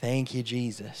Thank you,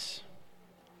 Jesus.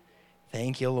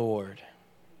 Thank you, Lord.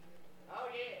 Oh,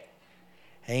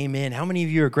 yeah. Amen. How many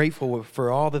of you are grateful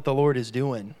for all that the Lord is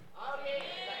doing? Oh,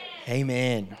 yeah.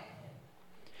 Amen.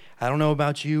 I don't know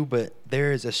about you, but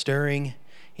there is a stirring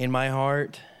in my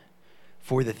heart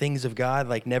for the things of God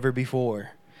like never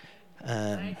before.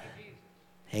 Thank you,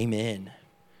 Jesus. Amen.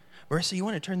 Marissa, you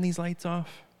want to turn these lights off?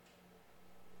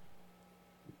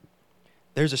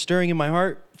 There's a stirring in my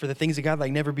heart for the things of God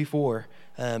like never before.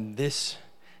 This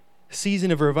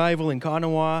season of revival in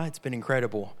Kanawha, it's been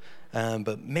incredible.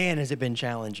 But man, has it been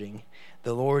challenging.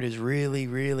 The Lord is really,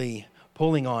 really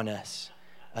pulling on us.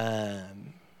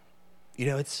 I'm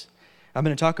going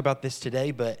to talk about this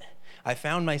today, but I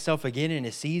found myself again in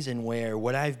a season where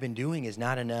what I've been doing is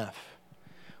not enough.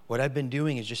 What I've been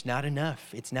doing is just not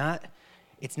enough. It's not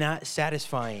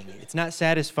satisfying. It's not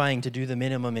satisfying to do the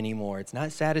minimum anymore. It's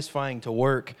not satisfying to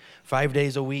work 5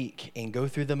 days a week and go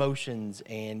through the motions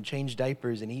and change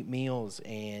diapers and eat meals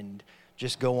and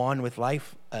just go on with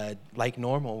life like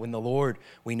normal. When the Lord,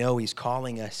 we know He's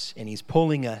calling us and He's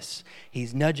pulling us.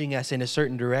 He's nudging us in a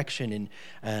certain direction,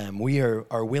 and we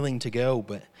are willing to go.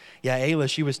 But yeah, Ayla,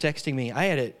 she was texting me.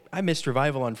 I missed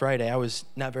revival on Friday. I was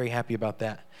not very happy about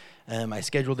that. I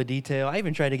scheduled a detail. I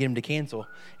even tried to get them to cancel,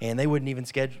 and they wouldn't even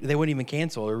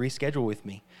cancel or reschedule with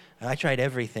me. I tried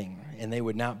everything, and they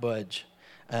would not budge.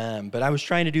 But I was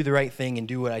trying to do the right thing and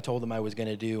do what I told them I was going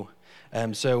to do.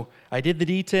 So I did the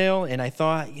detail, and I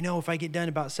thought, if I get done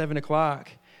about 7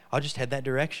 o'clock, I'll just head that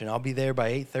direction. I'll be there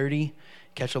by 8:30,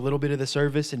 catch a little bit of the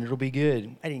service, and it'll be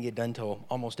good. I didn't get done till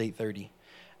almost 8:30.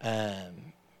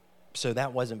 So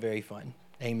that wasn't very fun.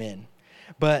 Amen.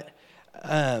 But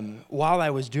while I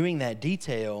was doing that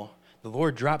detail, the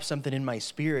Lord dropped something in my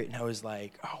spirit, and I was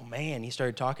like, oh, man. He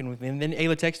started talking with me. And then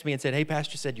Ayla texted me and said, hey,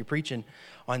 Pastor said you're preaching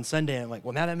on Sunday. And I'm like,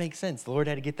 well, now that makes sense. The Lord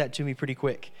had to get that to me pretty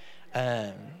quick.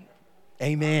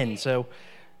 Amen. So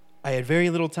I had very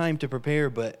little time to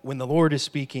prepare, but when the Lord is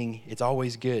speaking, it's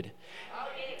always good.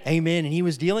 Amen. And He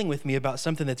was dealing with me about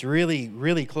something that's really,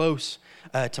 really close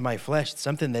to my flesh,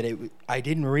 something that I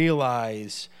didn't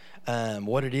realize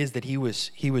what it is that he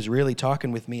was really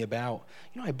talking with me about.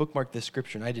 I bookmarked this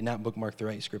scripture, and I did not bookmark the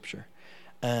right scripture.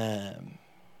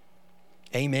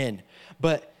 Amen.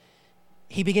 But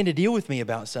He began to deal with me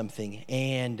about something,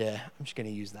 and I'm just going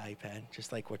to use the iPad,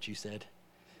 just like what you said.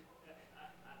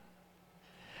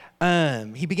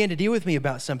 He began to deal with me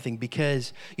about something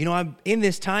because, I'm in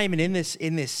this time and in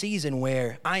this season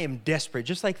where I am desperate,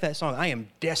 just like that song. I am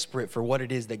desperate for what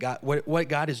it is that God, what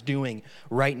God is doing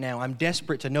right now. I'm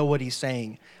desperate to know what He's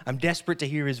saying. I'm desperate to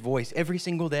hear His voice every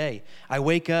single day. I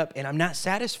wake up and I'm not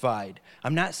satisfied.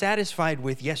 I'm not satisfied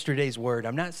with yesterday's word.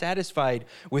 I'm not satisfied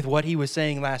with what He was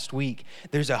saying last week.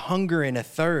 There's a hunger and a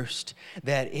thirst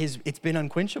that it's been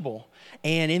unquenchable.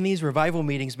 And in these revival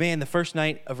meetings, man, the first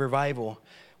night of revival,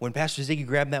 when Pastor Ziggy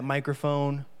grabbed that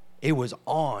microphone, it was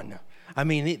on. I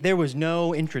mean, there was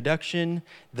no introduction.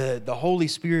 The Holy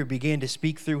Spirit began to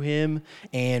speak through him,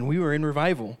 and we were in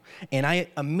revival. And I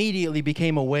immediately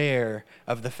became aware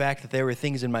of the fact that there were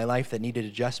things in my life that needed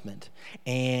adjustment.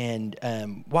 And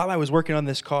while I was working on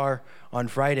this car on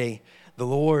Friday, the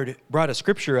Lord brought a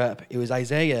scripture up. It was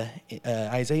Isaiah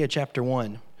chapter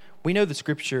 1. We know the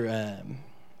scripture. Let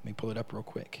me pull it up real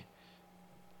quick.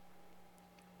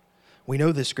 We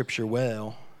know this scripture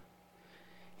well.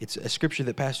 It's a scripture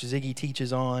that Pastor Ziggy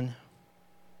teaches on.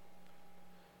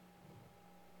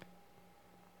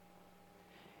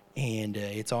 And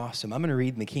it's awesome. I'm going to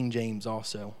read in the King James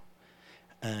also.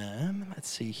 Let's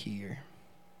see here.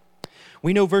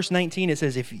 We know verse 19, it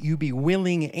says, if you be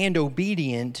willing and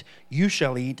obedient, you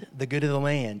shall eat the good of the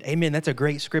land. Amen. That's a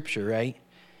great scripture, right?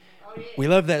 We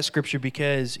love that scripture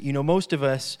because, most of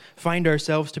us find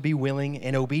ourselves to be willing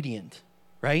and obedient,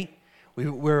 right?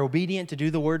 We're obedient to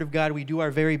do the word of God. We do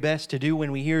our very best to do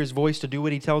when we hear His voice, to do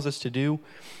what He tells us to do.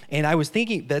 And I was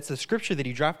thinking, that's the scripture that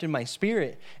He dropped in my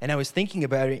spirit. And I was thinking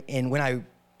about it. And when I,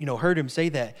 heard Him say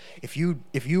that, if you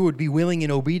would be willing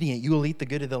and obedient, you will eat the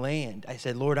good of the land. I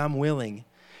said, Lord, I'm willing.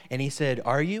 And He said,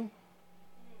 are you?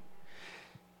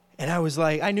 And I was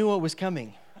like, I knew what was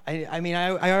coming. I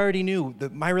already knew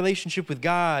that my relationship with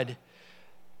God,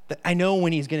 that I know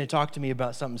when He's going to talk to me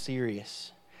about something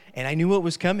serious. And I knew what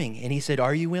was coming. And He said,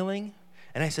 are you willing?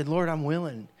 And I said, Lord, I'm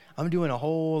willing. I'm doing a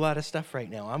whole lot of stuff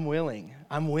right now. I'm willing.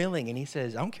 And He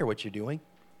says, I don't care what you're doing.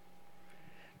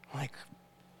 I'm like,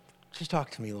 just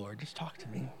talk to me, Lord. Just talk to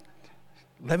me.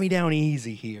 Let me down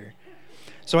easy here.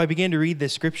 So I began to read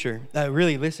this scripture,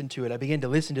 really listen to it. I began to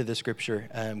listen to the scripture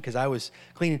because I was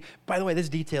cleaning. By the way, this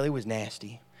detail, it was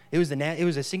nasty. It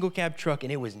was a single cab truck,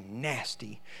 and it was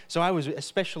nasty. So I was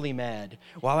especially mad.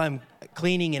 While I'm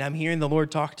cleaning and I'm hearing the Lord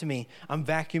talk to me, I'm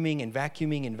vacuuming and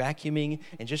vacuuming and vacuuming.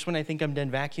 And just when I think I'm done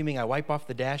vacuuming, I wipe off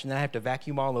the dash, and then I have to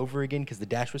vacuum all over again because the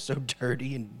dash was so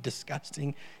dirty and disgusting.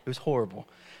 It was horrible.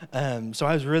 So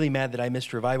I was really mad that I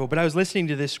missed revival. But I was listening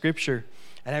to this scripture,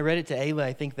 and I read it to Ayla,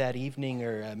 I think that evening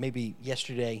or maybe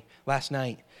last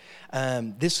night.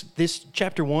 This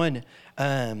chapter 1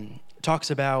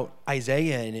 talks about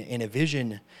Isaiah in a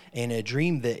vision and a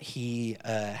dream that he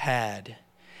had.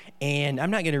 And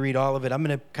I'm not going to read all of it. I'm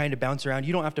going to kind of bounce around.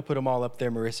 You don't have to put them all up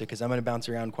there, Marissa, because I'm going to bounce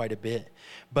around quite a bit.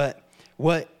 But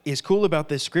what is cool about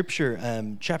this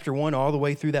scripture, chapter 1 all the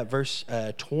way through that verse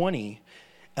 20,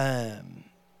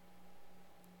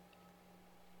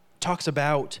 talks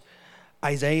about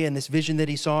Isaiah and this vision that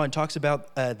he saw, and talks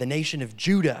about the nation of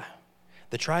Judah,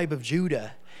 the tribe of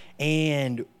Judah.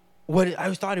 And what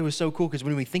I thought it was so cool, because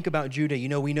when we think about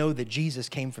Judah, we know that Jesus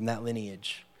came from that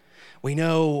lineage. We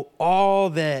know all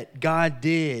that God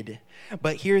did.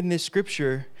 But here in this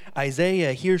scripture,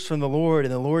 Isaiah hears from the Lord,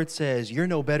 and the Lord says, "You're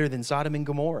no better than Sodom and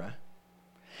Gomorrah."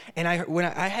 And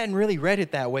I hadn't really read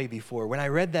it that way before. When I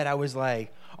read that, I was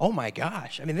like, oh my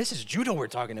gosh. I mean, this is Judah we're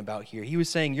talking about here. He was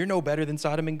saying, you're no better than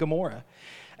Sodom and Gomorrah.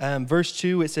 Verse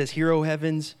 2, it says, "Hear, O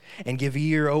heavens, and give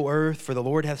ear, O earth, for the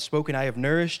Lord hath spoken. I have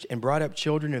nourished and brought up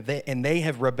children, and they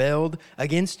have rebelled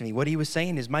against me." What he was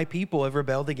saying is, my people have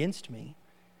rebelled against me.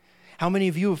 How many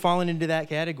of you have fallen into that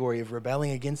category of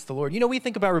rebelling against the Lord? We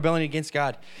think about rebelling against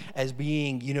God as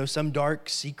being, some dark,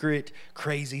 secret,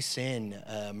 crazy sin,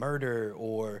 murder,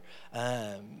 or,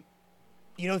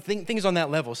 things on that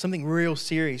level, something real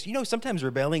serious. Sometimes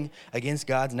rebelling against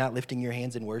God's not lifting your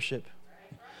hands in worship.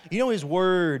 His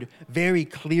word very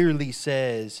clearly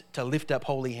says to lift up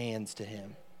holy hands to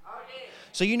him.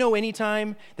 So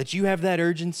anytime that you have that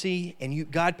urgency and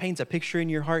God paints a picture in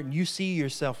your heart and you see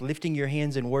yourself lifting your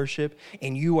hands in worship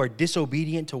and you are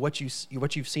disobedient to what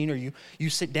you've seen, or you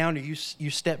sit down or you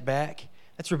step back,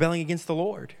 that's rebelling against the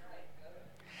Lord.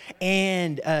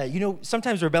 And,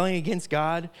 sometimes rebelling against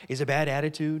God is a bad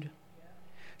attitude.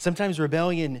 Sometimes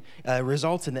rebellion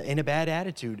results in a bad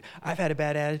attitude. I've had a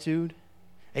bad attitude.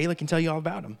 Ayla can tell you all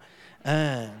about them.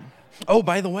 Oh,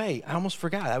 by the way, I almost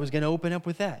forgot. I was going to open up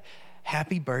with that.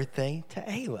 Happy birthday to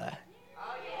Ayla.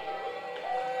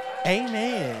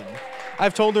 Amen.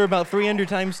 I've told her about 300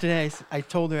 times today. I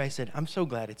told her, I said, I'm so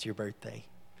glad it's your birthday.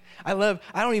 I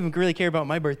don't even really care about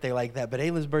my birthday like that, but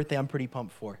Ayla's birthday I'm pretty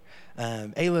pumped for.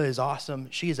 Ayla is awesome.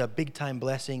 She is a big-time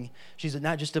blessing. She's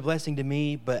not just a blessing to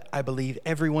me, but I believe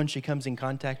everyone she comes in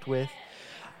contact with.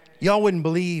 Y'all wouldn't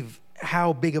believe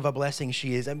how big of a blessing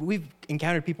she is. I mean, we've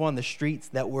encountered people on the streets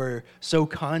that were so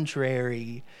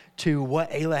contrary to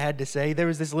what Ayla had to say. There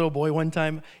was this little boy one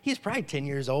time, he's probably 10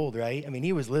 years old, right? I mean,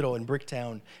 he was little in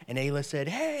Bricktown, and Ayla said,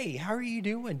 "Hey, how are you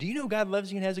doing? Do you know God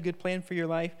loves you and has a good plan for your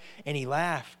life?" And he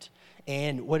laughed,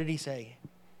 and what did he say?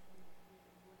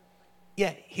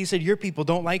 Yeah, he said, "Your people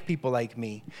don't like people like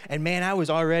me." And man, I was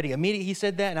already, immediately he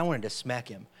said that, and I wanted to smack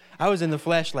him. I was in the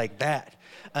flesh like that.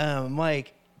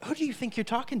 Like, who do you think you're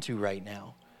talking to right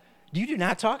now? You do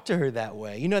not talk to her that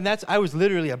way. I was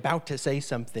literally about to say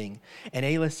something. And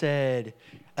Ayla said,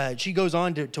 she goes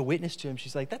on to witness to him.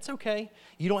 She's like, "That's okay.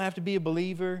 You don't have to be a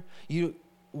believer.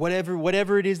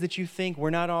 Whatever it is that you think,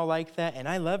 we're not all like that. And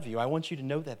I love you. I want you to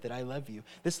know that I love you."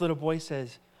 This little boy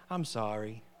says, "I'm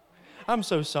sorry. I'm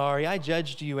so sorry. I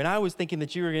judged you. And I was thinking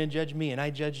that you were going to judge me, and I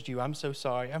judged you. I'm so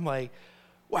sorry." I'm like,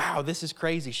 wow, this is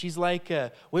crazy. She's like,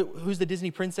 who's the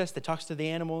Disney princess that talks to the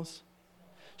animals?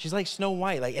 She's like Snow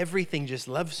White. Like, everything just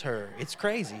loves her. It's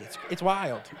crazy. It's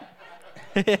wild.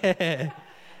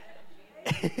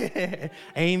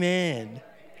 Amen.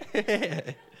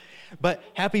 But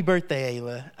happy birthday,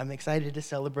 Ayla. I'm excited to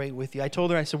celebrate with you. I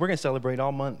told her, I said, we're going to celebrate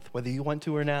all month, whether you want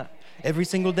to or not. Every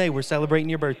single day, we're celebrating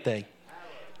your birthday.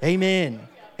 Amen.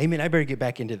 Amen. I better get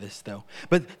back into this, though.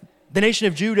 But the nation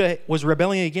of Judah was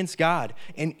rebelling against God.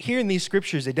 And here in these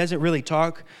scriptures, it doesn't really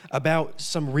talk about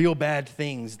some real bad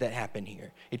things that happen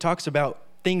here. It talks about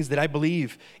things that I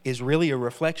believe is really a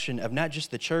reflection of not just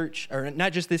the church, or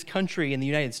not just this country in the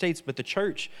United States, but the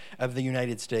church of the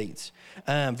United States.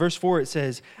 Verse 4, it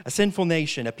says, "A sinful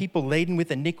nation, a people laden with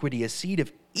iniquity, a seed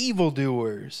of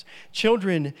evildoers,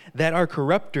 children that are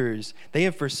corrupters. They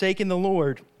have forsaken the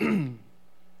Lord.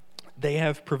 They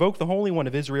have provoked the Holy One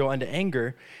of Israel unto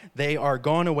anger. They are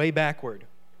gone away backward."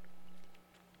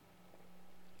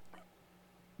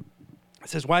 It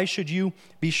says, "Why should you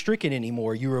be stricken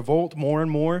anymore? You revolt more and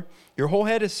more. Your whole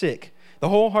head is sick. The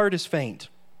whole heart is faint.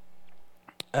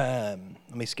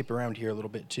 Let me skip around here a little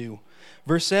bit too.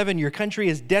 Verse 7, your country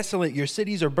is desolate, your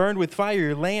cities are burned with fire,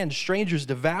 your land, strangers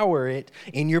devour it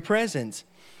in your presence.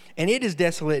 And it is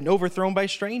desolate and overthrown by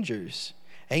strangers.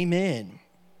 Amen.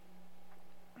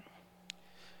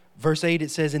 Verse 8, it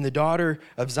says, and the daughter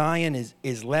of Zion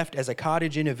is left as a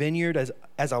cottage in a vineyard,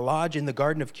 as a lodge in a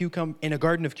garden of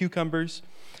cucumbers,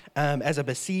 as a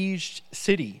besieged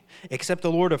city. Except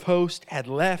the Lord of hosts had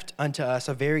left unto us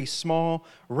a very small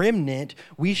remnant,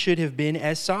 we should have been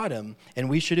as Sodom, and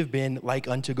we should have been like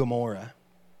unto Gomorrah.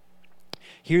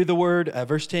 Hear the word,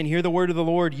 verse 10, hear the word of the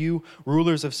Lord, you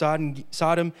rulers of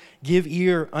Sodom, give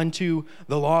ear unto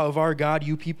the law of our God,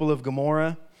 you people of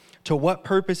Gomorrah. To what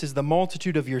purpose is the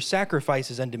multitude of your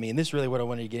sacrifices unto me? And this is really what I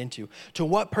wanted to get into. To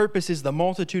what purpose is the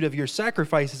multitude of your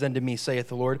sacrifices unto me, saith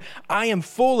the Lord? I am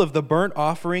full of the burnt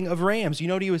offering of rams. You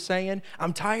know what he was saying?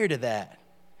 I'm tired of that.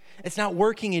 It's not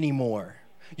working anymore.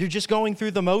 You're just going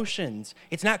through the motions.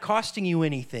 It's not costing you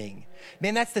anything.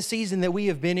 Man, that's the season that we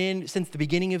have been in since the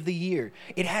beginning of the year.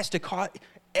 It has to cost.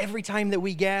 Every time that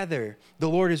we gather, the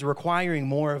Lord is requiring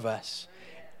more of us.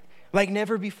 Like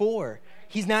never before.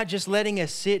 He's not just letting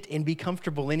us sit and be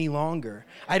comfortable any longer.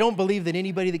 I don't believe that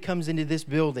anybody that comes into this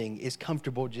building is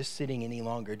comfortable just sitting any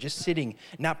longer, just sitting,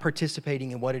 not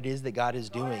participating in what it is that God is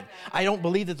doing. I don't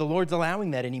believe that the Lord's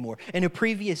allowing that anymore. In a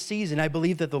previous season, I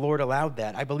believe that the Lord allowed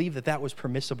that. I believe that that was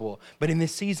permissible. But in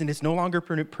this season, it's no longer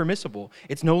permissible.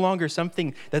 It's no longer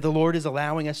something that the Lord is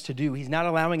allowing us to do. He's not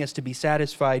allowing us to be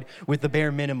satisfied with the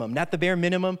bare minimum, not the bare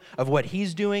minimum of what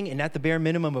He's doing and not the bare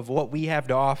minimum of what we have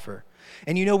to offer.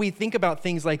 And you know, we think about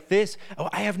things like this. Oh,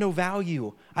 I have no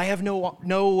value. I have no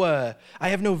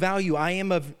value. I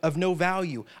am of no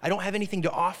value. I don't have anything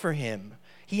to offer him.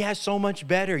 He has so much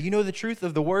better. You know, the truth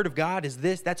of the word of God is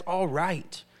this. That's all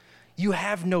right. You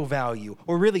have no value,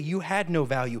 or really you had no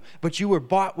value, but you were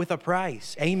bought with a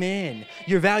price. Amen.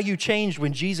 Your value changed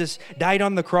when Jesus died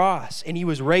on the cross and he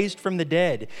was raised from the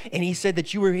dead. And he said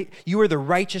that you were the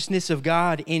righteousness of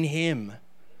God in him.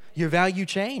 Your value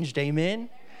changed. Amen.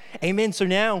 Amen. So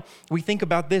now we think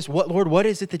about this. Lord, what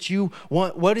is it that you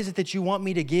want? What is it that you want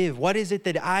me to give? What is it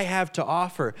that I have to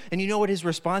offer? And you know what his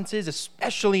response is,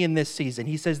 especially in this season?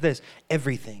 He says this,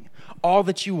 everything, all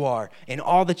that you are and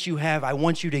all that you have, I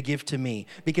want you to give to me.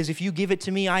 Because if you give it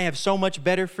to me, I have so much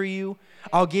better for you.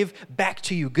 I'll give back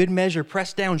to you, good measure,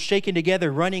 pressed down, shaken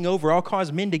together, running over. I'll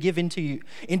cause men to give into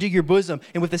your bosom.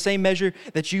 And with the same measure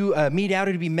that you mete out,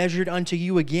 it'll be measured unto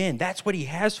you again. That's what he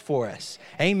has for us.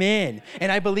 Amen.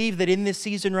 And I believe that in this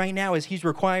season right now, as he's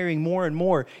requiring more and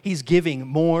more, he's giving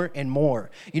more and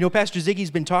more. You know, Pastor Ziggy's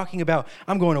been talking about,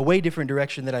 I'm going a way different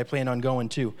direction than I plan on going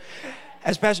to.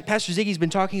 As Pastor Ziggy's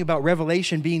been talking about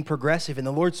revelation being progressive, and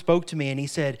the Lord spoke to me and he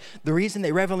said, the reason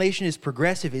that revelation is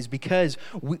progressive is because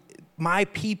my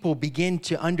people begin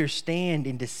to understand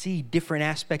and to see different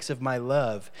aspects of my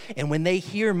love. And when they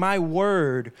hear my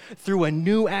word through a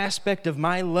new aspect of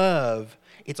my love,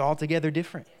 it's altogether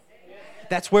different.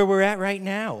 That's where we're at right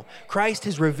now. Christ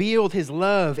has revealed his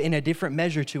love in a different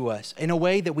measure to us, in a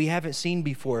way that we haven't seen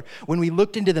before. When we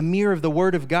looked into the mirror of the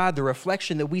Word of God, the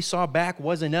reflection that we saw back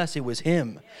wasn't us, it was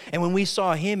him. And when we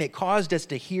saw him, it caused us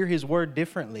to hear his word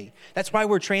differently. That's why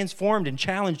we're transformed and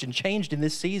challenged and changed in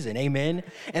this season. Amen.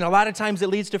 And a lot of times it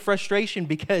leads to frustration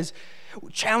because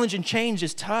challenge and change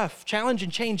is tough. Challenge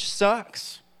and change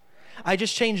sucks. I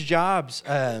just changed jobs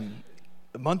a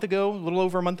little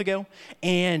over a month ago,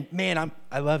 and man,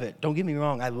 I love it. Don't get me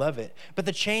wrong, I love it. But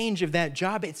the change of that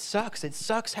job, it sucks. It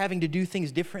sucks having to do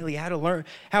things differently, how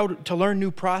to learn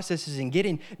new processes and get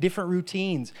in different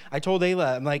routines. I told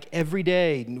Ayla, I'm like, every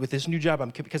day with this new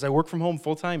job, because I work from home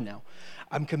full time now,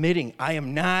 I'm committing. I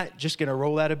am not just going to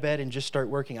roll out of bed and just start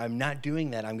working. I'm not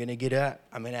doing that. I'm going to get up.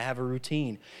 I'm going to have a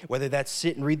routine, whether that's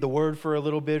sit and read the word for a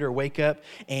little bit or wake up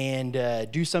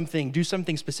and do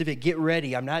something specific. Get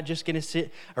ready. I'm not just going to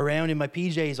sit around in my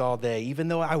PJs all day, even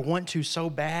though I want to so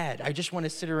bad. I just want to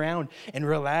sit around and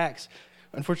relax.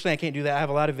 Unfortunately, I can't do that. I have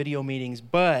a lot of video meetings,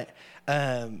 but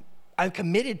I'm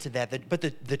committed to that. But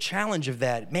the challenge of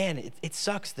that, man, it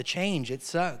sucks. The change, it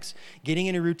sucks. Getting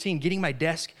in a routine, getting my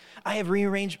desk. I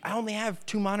only have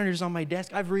 2 monitors on my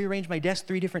desk. I've rearranged my desk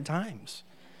 3 different times.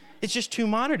 It's just 2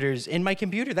 monitors in my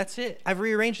computer. That's it. I've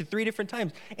rearranged it 3 different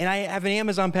times. And I have an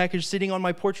Amazon package sitting on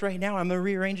my porch right now. I'm going to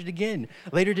rearrange it again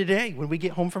later today when we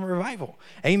get home from a revival.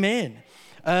 Amen.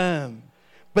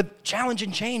 But challenge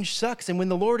and change sucks. And when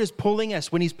the Lord is pulling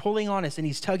us, when he's pulling on us and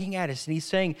he's tugging at us and he's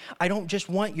saying, I don't just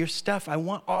want your stuff. I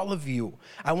want all of you.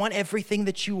 I want everything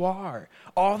that you are,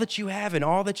 all that you have and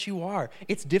all that you are.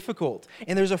 It's difficult.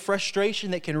 And there's a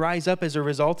frustration that can rise up as a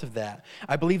result of that.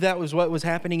 I believe that was what was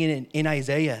happening in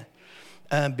Isaiah.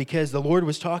 because the Lord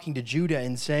was talking to Judah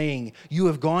and saying, you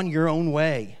have gone your own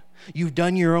way. You've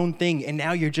done your own thing, and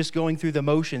now you're just going through the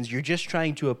motions. You're just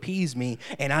trying to appease me,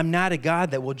 and I'm not a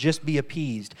God that will just be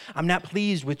appeased. I'm not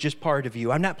pleased with just part of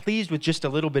you. I'm not pleased with just a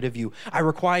little bit of you. I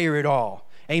require it all.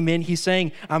 Amen. He's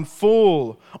saying, I'm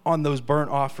full on those burnt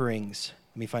offerings.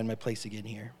 Let me find my place again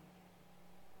here.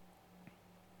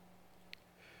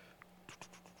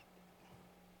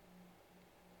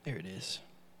 There it is.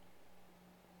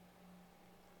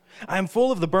 I am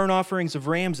full of the burnt offerings of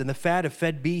rams and the fat of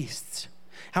fed beasts.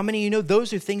 How many of you know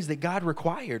those are things that God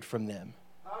required from them?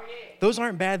 Oh, yeah. Those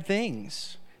aren't bad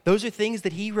things. Those are things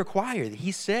that he required.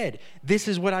 He said, this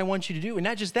is what I want you to do. And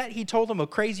not just that, he told them a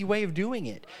crazy way of doing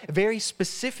it, a very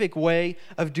specific way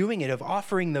of doing it, of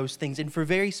offering those things, and for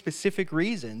very specific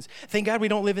reasons. Thank God we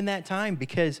don't live in that time,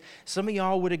 because some of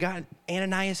y'all would have got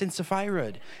Ananias and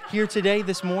Sapphira here today,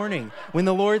 this morning, when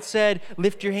the Lord said,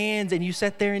 lift your hands, and you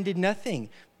sat there and did nothing.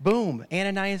 Boom,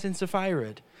 Ananias and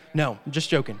Sapphira. No, I'm just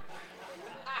joking.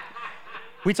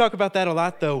 We talk about that a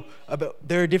lot, though.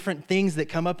 There are different things that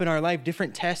come up in our life,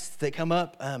 different tests that come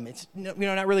up. It's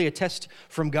not really a test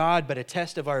from God, but a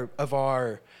test of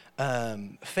our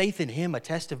faith in Him, a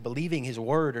test of believing His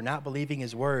word or not believing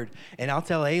His word. And I'll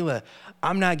tell Ayla,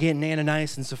 I'm not getting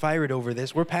Ananias and Sapphira over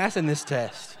this. We're passing this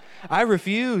test. I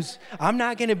refuse. I'm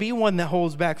not going to be one that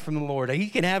holds back from the Lord. He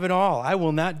can have it all. I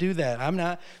will not do that. I'm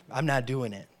not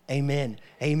doing it. Amen.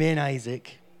 Amen,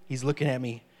 Isaac. He's looking at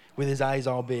me with his eyes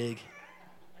all big.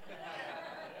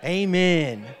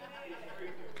 Amen.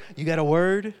 You got a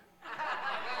word?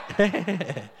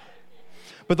 But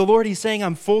the Lord, He's saying,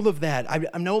 I'm full of that.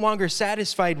 I'm no longer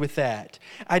satisfied with that.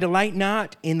 I delight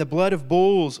not in the blood of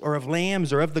bulls or of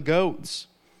lambs or of the goats.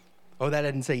 Oh, that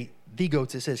didn't say the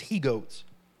goats. It says he goats.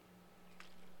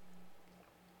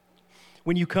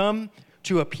 When you come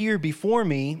to appear before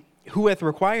me, who hath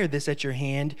required this at your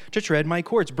hand to tread my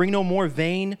courts? Bring no more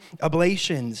vain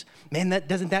oblations. Man,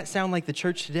 doesn't that sound like the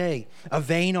church today? A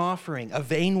vain offering, a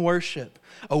vain worship,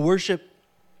 a worship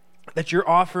that you're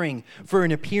offering for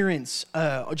an appearance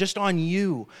just on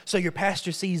you, so your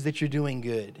pastor sees that you're doing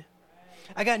good.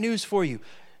 I got news for you.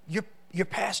 Your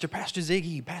pastor, Pastor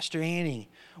Ziggy, Pastor Annie,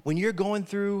 when you're going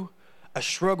through a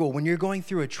struggle, when you're going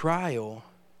through a trial,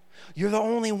 you're the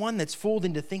only one that's fooled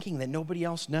into thinking that nobody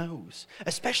else knows,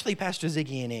 especially Pastor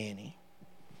Ziggy and Annie.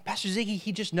 Pastor Ziggy,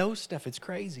 he just knows stuff. It's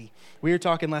crazy. We were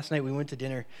talking last night. We went to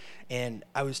dinner, and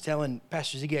I was telling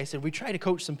Pastor Ziggy, I said, we try to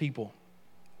coach some people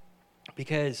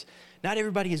because not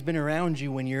everybody has been around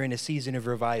you when you're in a season of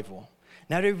revival.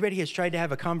 Not everybody has tried to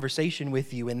have a conversation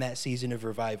with you in that season of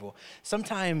revival.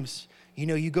 Sometimes,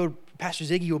 you go, Pastor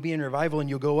Ziggy will be in revival, and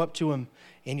you'll go up to him,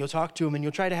 and you'll talk to him, and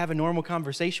you'll try to have a normal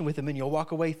conversation with him, and you'll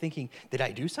walk away thinking, did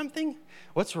I do something?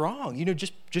 What's wrong?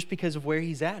 Just because of where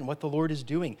he's at and what the Lord is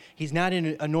doing. He's not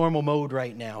in a normal mode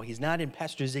right now. He's not in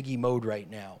Pastor Ziggy mode right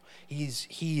now.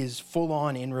 He is full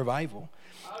on in revival.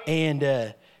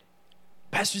 And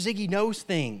Pastor Ziggy knows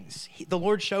things. The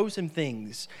Lord shows him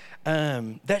things.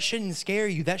 That shouldn't scare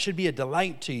you. That should be a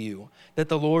delight to you, that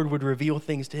the Lord would reveal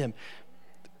things to him.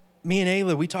 Me and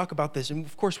Ayla, we talk about this, and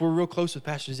of course we're real close with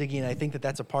Pastor Ziggy, and I think that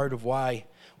that's a part of why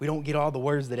we don't get all the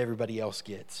words that everybody else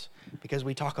gets, because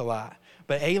we talk a lot.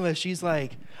 But Ayla, she's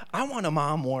like, I want a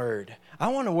mom word. I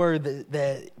want a word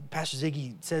that Pastor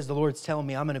Ziggy says the Lord's telling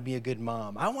me I'm going to be a good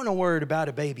mom. I want a word about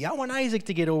a baby. I want Isaac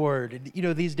to get a word,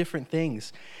 these different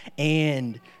things.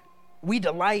 And we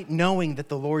delight knowing that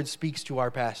the Lord speaks to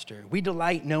our pastor. We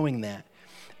delight knowing that.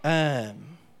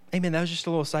 Amen. That was just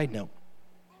a little side note.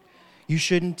 You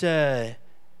shouldn't try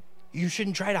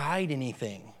to hide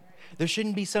anything. There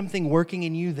shouldn't be something working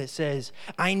in you that says,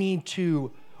 I need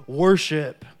to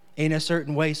worship in a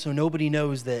certain way so nobody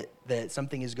knows that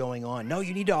something is going on. No,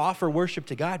 you need to offer worship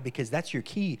to God, because that's your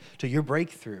key to your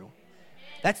breakthrough.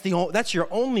 That's your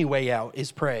only way out,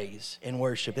 is praise and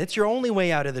worship. That's your only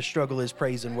way out of the struggle, is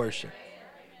praise and worship.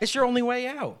 It's your only way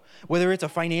out. Whether it's a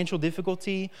financial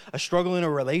difficulty, a struggle in a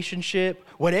relationship,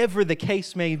 whatever the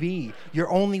case may be,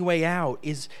 your only way out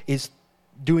is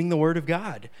doing the word of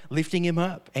God, lifting him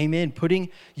up. Amen. Putting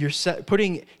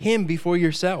him before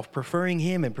yourself, preferring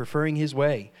him and preferring his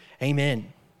way.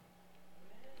 Amen.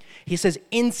 He says,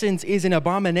 incense is an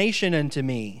abomination unto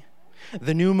me.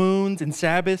 The new moons and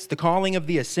Sabbaths, the calling of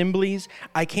the assemblies,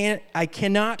 I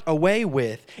cannot away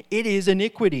with. It is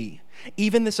iniquity.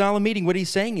 Even the solemn meeting, what he's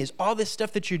saying is, all this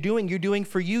stuff that you're doing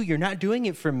for you. You're not doing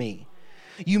it for me.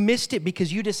 You missed it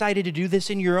because you decided to do this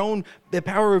in the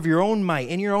power of your own might,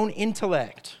 in your own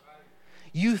intellect.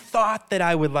 You thought that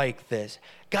I would like this.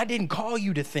 God didn't call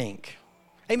you to think.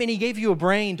 Amen. He gave you a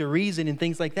brain to reason and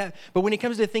things like that. But when it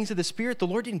comes to things of the Spirit, the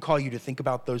Lord didn't call you to think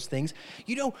about those things.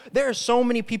 You know, there are so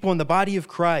many people in the body of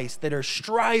Christ that are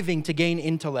striving to gain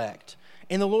intellect.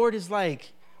 And the Lord is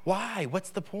like, why? What's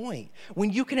the point? When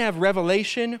you can have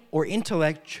revelation or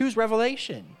intellect, choose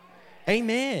revelation.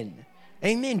 Amen.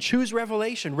 Amen. Choose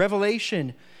revelation.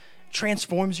 Revelation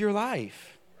transforms your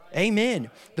life. Amen.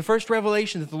 The first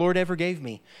revelation that the Lord ever gave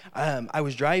me, I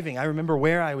was driving. I remember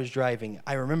where I was driving.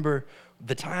 I remember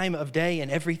the time of day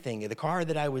and everything. The car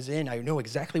that I was in, I know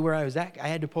exactly where I was at. I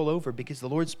had to pull over because the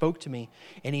Lord spoke to me.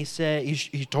 And he said,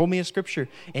 he told me a scripture.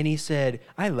 And he said,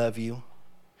 I love you.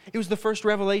 It was the first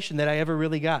revelation that I ever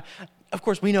really got. Of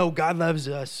course, we know God loves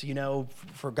us. You know,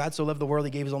 for God so loved the world, he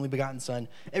gave his only begotten son.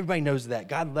 Everybody knows that.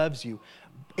 God loves you.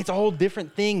 It's a whole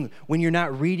different thing when you're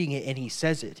not reading it and he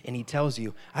says it and he tells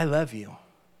you, I love you.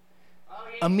 Oh,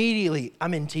 yeah. Immediately,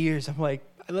 I'm in tears. I'm like,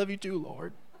 I love you too,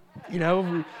 Lord. You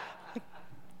know,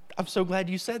 I'm so glad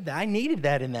you said that. I needed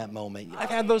that in that moment. I've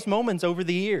had those moments over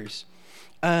the years.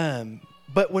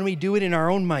 But when we do it in our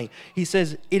own might, he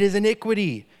says, it is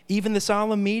iniquity, even the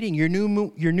solemn meeting, your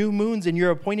new moons and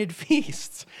your appointed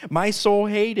feasts. My soul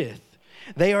hateth.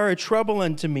 They are a trouble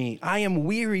unto me. I am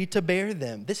weary to bear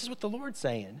them. This is what the Lord's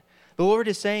saying. The Lord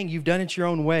is saying, you've done it your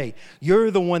own way.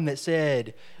 You're the one that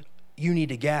said, you need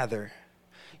to gather.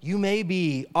 You may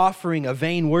be offering a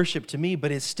vain worship to me,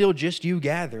 but it's still just you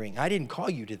gathering. I didn't call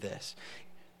you to this.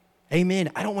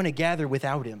 Amen. I don't want to gather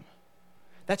without him.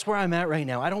 That's where I'm at right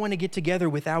now. I don't want to get together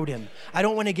without him. I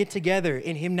don't want to get together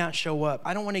and him not show up.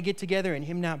 I don't want to get together and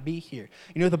him not be here.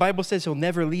 You know, the Bible says he'll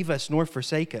never leave us nor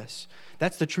forsake us.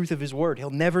 That's the truth of his word. He'll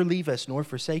never leave us nor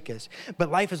forsake us.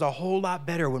 But life is a whole lot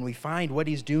better when we find what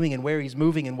he's doing and where he's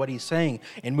moving and what he's saying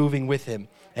and moving with him.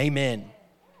 Amen.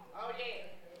 Oh, yeah.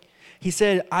 He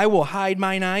said, I will hide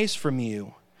mine eyes from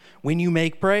you. When you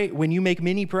make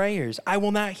many prayers, I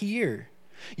will not hear.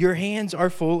 Your hands are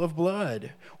full of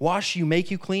blood. Wash you, make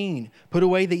you clean. Put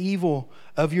away the evil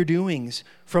of your doings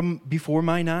from before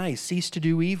mine eyes. Cease to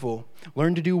do evil.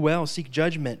 Learn to do well. Seek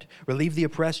judgment. Relieve the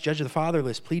oppressed. Judge the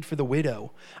fatherless. Plead for the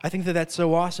widow. I think that that's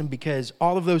so awesome because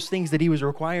all of those things that he was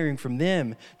requiring from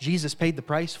them, Jesus paid the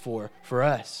price for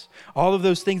us. All of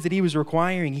those things that he was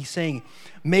requiring, he's saying,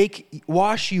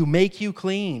 wash you, make you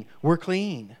clean. We're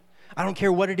clean. I don't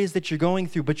care what it is that you're going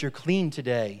through, but you're clean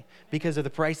today because of the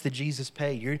price that Jesus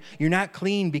paid. You're not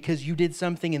clean because you did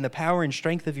something in the power and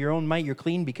strength of your own might. You're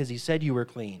clean because he said you were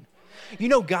clean. You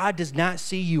know, God does not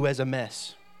see you as a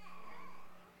mess.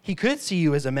 He could see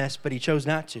you as a mess, but he chose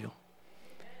not to.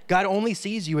 God only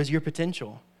sees you as your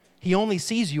potential. He only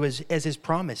sees you as his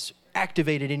promise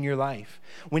activated in your life.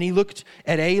 When he looked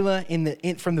at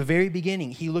Ayla from the very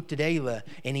beginning, he looked at Ayla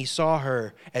and he saw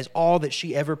her as all that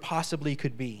she ever possibly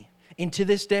could be. And to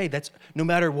this day, that's no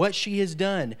matter what she has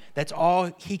done, that's all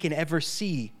he can ever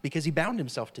see because he bound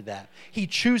himself to that. He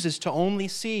chooses to only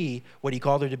see what he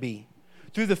called her to be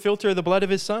through the filter of the blood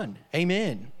of his son.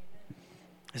 Amen.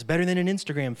 It's better than an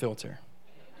Instagram filter.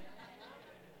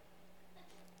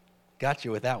 Got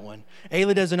you with that one.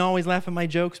 Ayla doesn't always laugh at my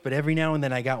jokes, but every now and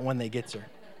then I got one that gets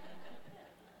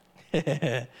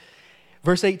her.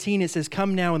 Verse 18, it says,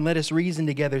 come now and let us reason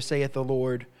together, saith the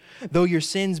Lord. Though your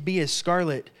sins be as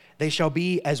scarlet, they shall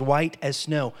be as white as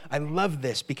snow. I love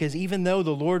this because even though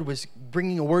the Lord was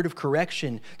bringing a word of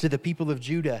correction to the people of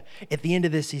Judah, at the end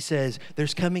of this, he says,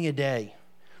 there's coming a day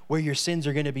where your sins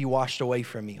are going to be washed away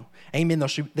from you. Amen.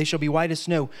 They shall be white as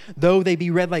snow. Though they be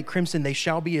red like crimson, they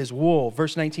shall be as wool.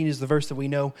 Verse 19 is the verse that we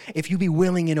know. If you be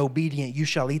willing and obedient, you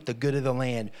shall eat the good of the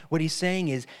land. What he's saying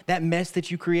is that mess that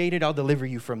you created, I'll deliver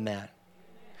you from that.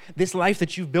 This life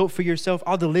that you've built for yourself,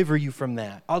 I'll deliver you from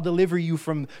that. I'll deliver you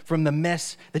from the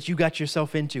mess that you got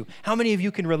yourself into. How many of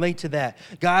you can relate to that?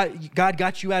 God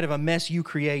got you out of a mess you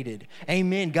created.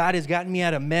 Amen. God has gotten me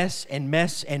out of mess and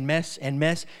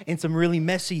some really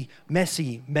messy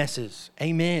messes.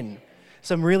 Amen.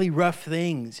 Some really rough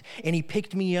things. And he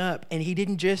picked me up and he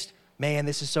didn't just, man,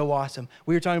 this is so awesome.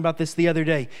 We were talking about this the other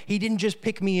day. He didn't just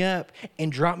pick me up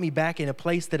and drop me back in a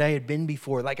place that I had been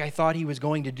before like I thought he was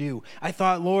going to do. I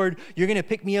thought, Lord, you're going to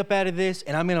pick me up out of this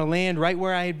and I'm going to land right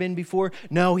where I had been before.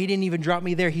 No, he didn't even drop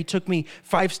me there. He took me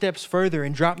 5 steps further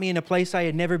and dropped me in a place I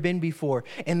had never been before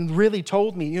and really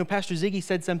told me. You know, Pastor Ziggy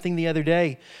said something the other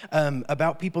day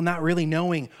about people not really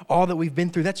knowing all that we've been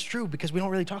through. That's true because we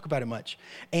don't really talk about it much.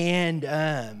 And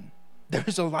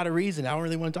there's a lot of reason I don't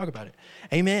really want to talk about it.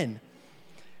 Amen.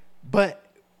 But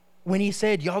when he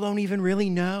said, y'all don't even really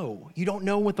know. You don't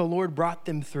know what the Lord brought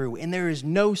them through. And there is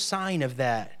no sign of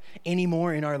that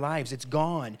anymore in our lives. It's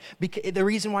gone. The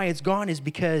reason why it's gone is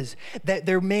because that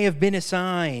there may have been a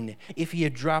sign if he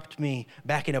had dropped me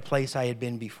back in a place I had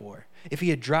been before. if he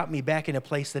had dropped me back in a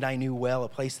place that I knew well, a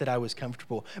place that I was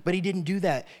comfortable. But he didn't do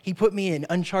that. He put me in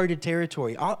uncharted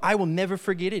territory. I will never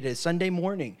forget it. It's Sunday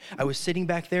morning. I was sitting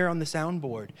back there on the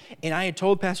soundboard, and I had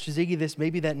told Pastor Ziggy this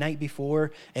maybe that night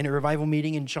before in a revival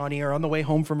meeting in Shawnee, or on the way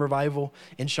home from revival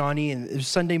in Shawnee. And it was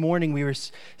Sunday morning.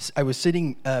 I was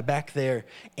sitting back there,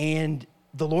 and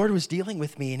the Lord was dealing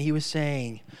with me, and he was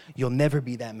saying, "You'll never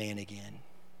be that man again."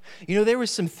 You know, there were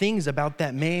some things about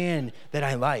that man that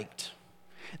I liked.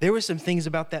 There were some things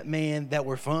about that man that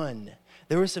were fun.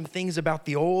 There were some things about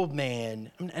the old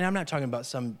man, and I'm not talking about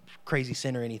some crazy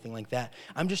sin or anything like that.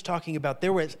 I'm just talking about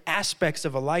there were aspects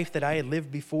of a life that I had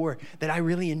lived before that I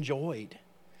really enjoyed.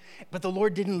 But the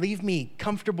Lord didn't leave me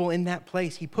comfortable in that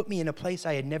place. He put me in a place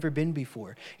I had never been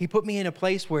before. He put me in a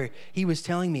place where he was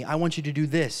telling me, I want you to do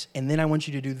this, and then I want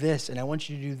you to do this, and I want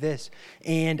you to do this.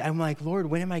 And I'm like,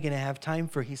 Lord, when am I going to have time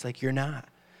for? He's like, you're not.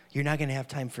 You're not going to have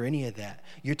time for any of that.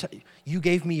 You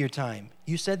gave me your time.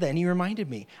 You said that, and he reminded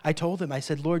me. I told him, I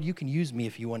said, Lord, you can use me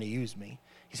if you want to use me.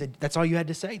 He said, that's all you had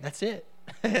to say. That's it.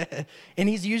 And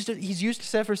he's used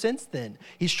us ever since then.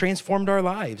 He's transformed our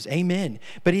lives. Amen.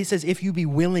 But he says, if you be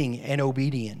willing and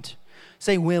obedient.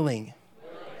 Say willing.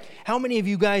 How many of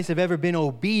you guys have ever been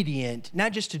obedient,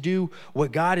 not just to do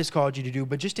what God has called you to do,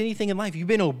 but just anything in life? You've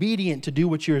been obedient to do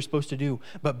what you're supposed to do,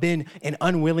 but been an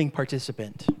unwilling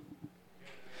participant.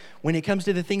 When it comes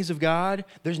to the things of God,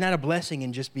 there's not a blessing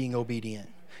in just being obedient.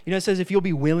 You know, it says if you'll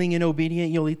be willing and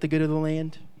obedient, you'll eat the good of the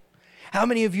land. How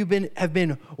many of you have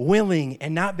been willing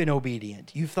and not been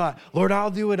obedient? You've thought, Lord, I'll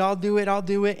do it,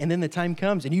 and then the time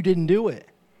comes and you didn't do it.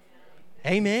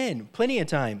 Amen. Plenty of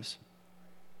times.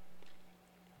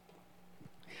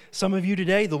 Some of you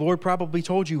today, the Lord probably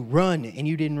told you, run, and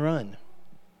you didn't run.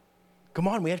 Come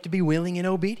on, we have to be willing and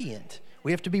obedient.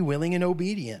 We have to be willing and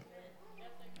obedient.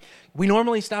 We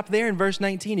normally stop there in verse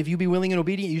 19. If you be willing and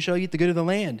obedient, you shall eat the good of the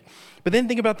land. But then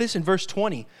think about this in verse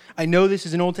 20. I know this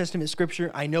is an Old Testament scripture.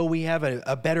 I know we have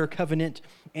a better covenant.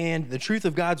 And the truth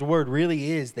of God's word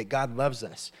really is that God loves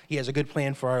us. He has a good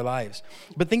plan for our lives.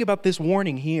 But think about this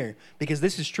warning here, because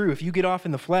this is true. If you get off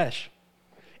in the flesh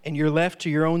and you're left to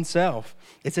your own self,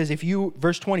 it says,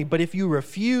 verse 20, but if you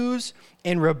refuse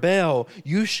and rebel,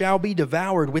 you shall be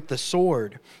devoured with the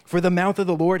sword, for the mouth of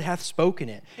the Lord hath spoken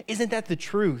it. Isn't that the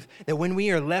truth? That when we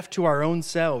are left to our own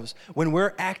selves, when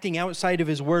we're acting outside of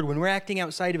his word, when we're acting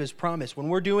outside of his promise, when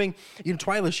we're doing,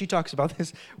 Twyla, she talks about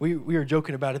this. We were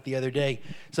joking about it the other day.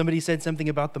 Somebody said something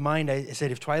about the mind. I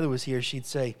said, if Twyla was here, she'd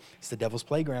say, it's the devil's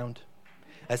playground.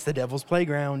 That's the devil's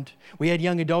playground. We had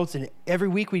young adults, and every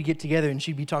week we'd get together, and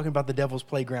she'd be talking about the devil's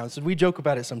playground. So we joke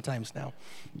about it sometimes now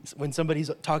when somebody's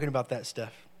talking about that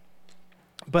stuff.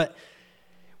 But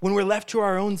when we're left to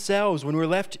our own selves, when we're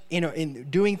left in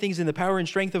doing things in the power and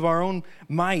strength of our own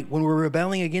might, when we're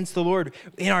rebelling against the Lord,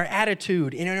 in our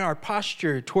attitude and in our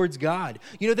posture towards God,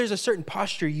 there's a certain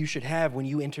posture you should have when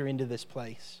you enter into this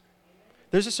place.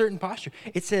 There's a certain posture.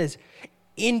 It says,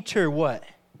 enter what?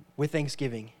 With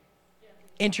thanksgiving.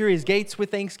 Enter his gates with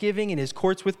thanksgiving and his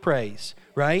courts with praise,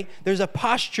 right? There's a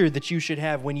posture that you should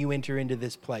have when you enter into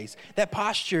this place. That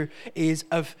posture is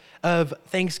of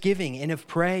thanksgiving and of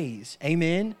praise.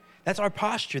 Amen? That's our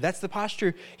posture. That's the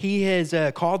posture he has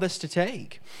called us to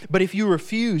take. But if you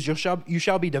refuse, you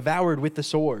shall be devoured with the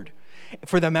sword,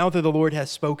 for the mouth of the Lord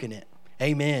has spoken it.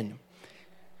 Amen.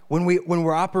 When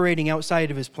we're operating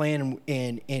outside of his plan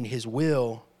and his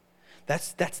will,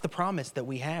 that's the promise that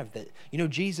we have, that,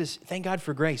 Jesus, thank God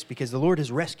for grace, because the Lord has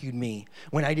rescued me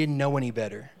when I didn't know any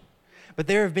better. But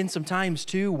there have been some times,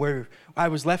 too, where I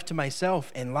was left to myself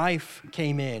and life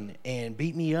came in and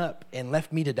beat me up and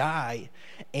left me to die,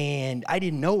 and I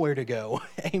didn't know where to go.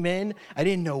 Amen? I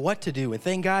didn't know what to do. And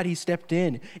thank God he stepped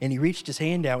in and he reached his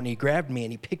hand out and he grabbed me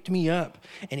and he picked me up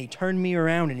and he turned me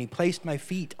around and he placed my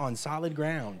feet on solid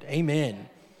ground. Amen.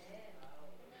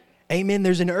 Amen.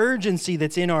 There's an urgency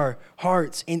that's in our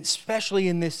hearts, especially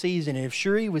in this season. And if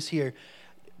Cherie was here,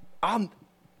 I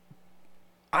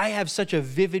have such a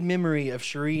vivid memory of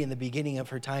Cherie in the beginning of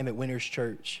her time at Winners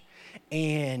Church.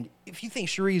 And if you think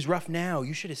Cherie's rough now,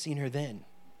 you should have seen her then.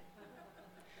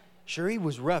 Cherie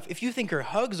was rough. If you think her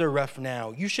hugs are rough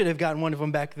now, you should have gotten one of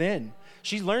them back then.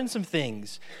 She's learned some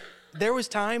things. There was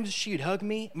times she'd hug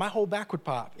me, my whole back would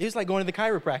pop. It was like going to the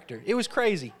chiropractor. It was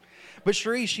crazy. But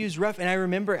Cherie, she was rough. And I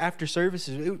remember after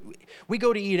services, we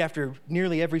go to eat after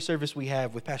nearly every service we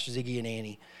have with Pastor Ziggy and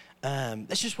Annie.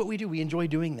 That's just what we do. We enjoy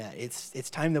doing that. It's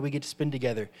time that we get to spend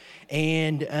together.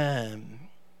 And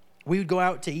we would go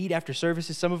out to eat after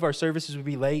services. Some of our services would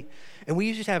be late. And we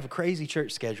used to have a crazy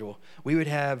church schedule. We would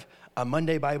have a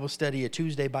Monday Bible study, a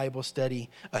Tuesday Bible study,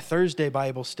 a Thursday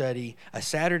Bible study, a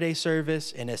Saturday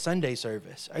service, and a Sunday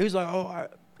service. I was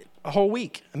like, a whole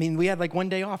week. I mean, we had like one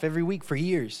day off every week for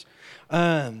years.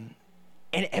 And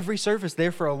every service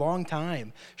there for a long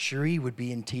time, Cherie would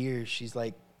be in tears. She's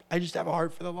like, I just have a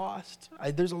heart for the lost.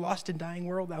 There's a lost and dying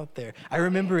world out there. I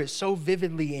remember it so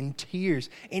vividly in tears.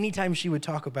 Anytime she would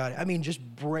talk about it, I mean, just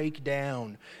break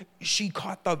down. She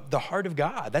caught the heart of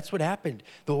God. That's what happened.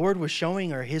 The Lord was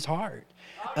showing her his heart.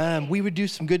 We would do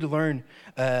some good to learn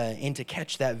and to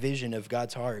catch that vision of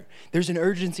God's heart. There's an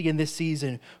urgency in this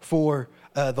season for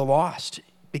the lost,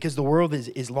 because the world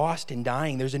is lost and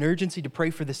dying. There's an urgency to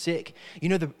pray for the sick. You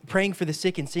know, the praying for the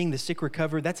sick and seeing the sick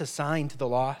recover, that's a sign to the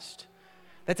lost.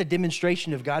 That's a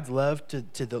demonstration of God's love to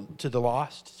the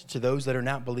lost, to those that are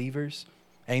not believers.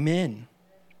 Amen.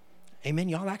 Amen.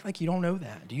 Y'all act like you don't know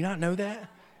that. Do you not know that?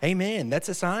 Amen. That's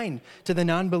a sign to the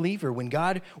non-believer. When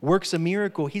God works a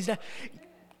miracle,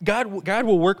 God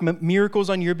will work miracles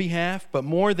on your behalf, but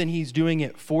more than he's doing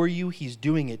it for you, he's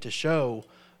doing it to show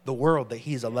the world that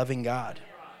he's a loving God.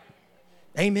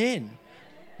 Amen.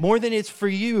 More than it's for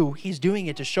you, he's doing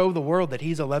it to show the world that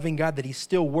he's a loving God, that he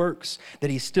still works,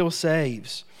 that he still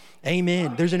saves.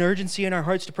 Amen. There's an urgency in our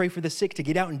hearts to pray for the sick, to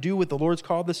get out and do what the Lord's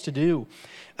called us to do.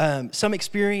 Some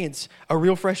experience a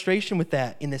real frustration with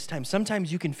that in this time.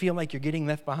 Sometimes you can feel like you're getting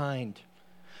left behind.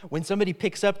 When somebody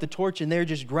picks up the torch and they're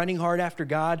just running hard after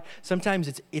God,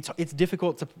 sometimes it's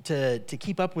difficult to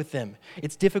keep up with them.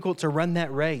 It's difficult to run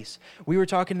that race. We were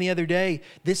talking the other day,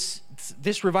 this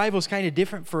revival is kind of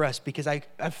different for us because I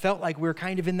felt like we're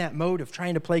kind of in that mode of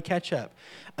trying to play catch up.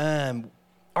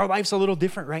 Our life's a little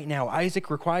different right now.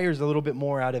 Isaac requires a little bit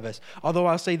more out of us. Although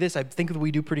I'll say this, I think that we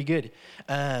do pretty good.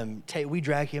 We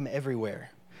drag him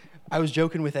everywhere. I was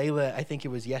joking with Ayla, I think it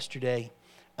was yesterday.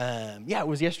 It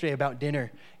was yesterday about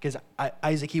dinner because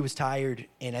Isaac, he was tired.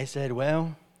 And I said,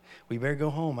 well, we better go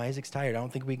home. Isaac's tired. I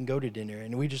don't think we can go to dinner.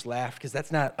 And we just laughed because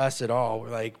that's not us at all. We're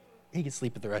like, he can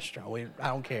sleep at the restaurant. I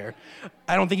don't care.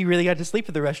 I don't think he really got to sleep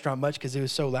at the restaurant much because it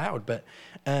was so loud. But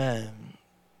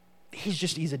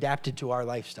he's adapted to our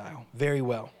lifestyle very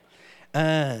well.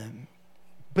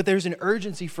 But there's an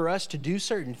urgency for us to do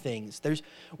certain things.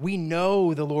 We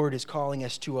know the Lord is calling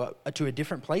us to a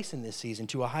different place in this season,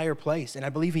 to a higher place. And I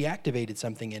believe he activated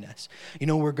something in us. You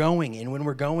know, we're going, and when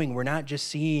we're going, we're not just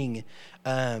seeing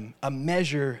a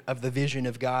measure of the vision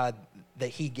of God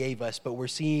that he gave us, but we're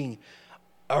seeing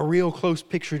a real close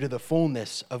picture to the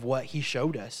fullness of what he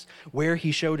showed us, where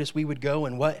he showed us we would go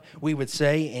and what we would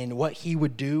say and what he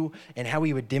would do and how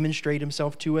he would demonstrate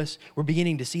himself to us. We're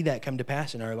beginning to see that come to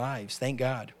pass in our lives. Thank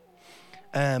God.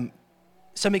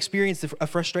 Some experience a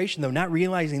frustration, though, not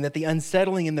realizing that the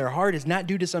unsettling in their heart is not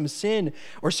due to some sin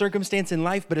or circumstance in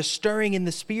life, but a stirring in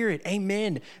the spirit.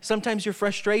 Amen. Sometimes your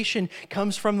frustration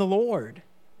comes from the Lord.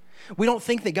 We don't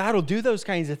think that God will do those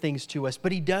kinds of things to us,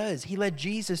 but he does. He led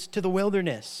Jesus to the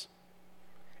wilderness.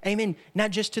 Amen. Not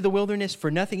just to the wilderness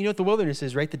for nothing. You know what the wilderness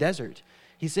is, right? The desert.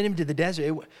 He sent him to the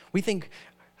desert.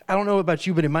 I don't know about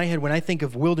you, but in my head, when I think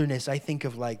of wilderness, I think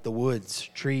of like the woods,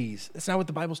 trees. That's not what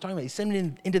the Bible's talking about. He sent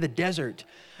him into the desert.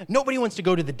 Nobody wants to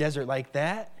go to the desert like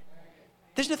that.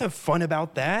 There's nothing fun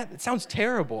about that. It sounds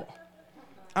terrible.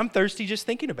 I'm thirsty just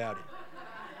thinking about it.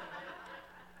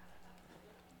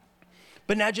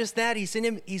 But not just that, he sent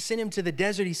him to the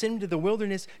desert, he sent him to the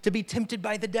wilderness to be tempted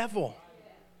by the devil.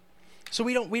 So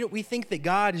we think that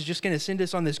God is just going to send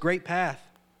us on this great path.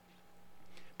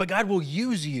 But God will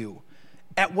use you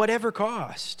at whatever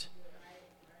cost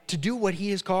to do what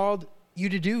he has called you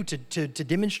to do, to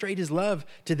demonstrate his love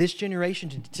to this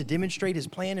generation, to demonstrate his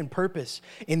plan and purpose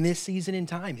in this season and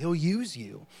time. He'll use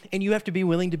you, and you have to be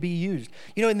willing to be used.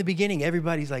 You know, in the beginning,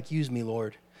 everybody's like, use me,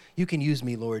 Lord. You can use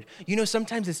me, Lord. You know,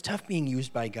 sometimes it's tough being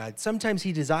used by God. Sometimes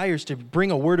he desires to bring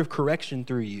a word of correction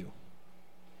through you.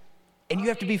 And you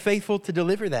have to be faithful to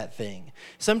deliver that thing.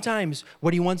 Sometimes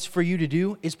what he wants for you to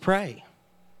do is pray.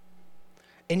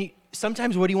 And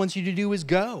sometimes what he wants you to do is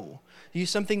go.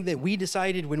 Something that we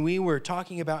decided when we were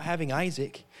talking about having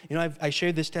Isaac. You know, I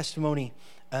shared this testimony,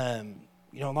 a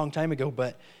long time ago.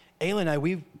 But Ayla and I,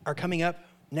 we are coming up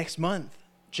next month,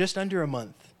 just under a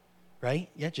month. Right?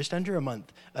 Yeah, just under a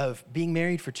month of being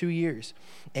married for 2 years.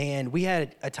 And we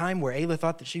had a time where Ayla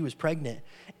thought that she was pregnant.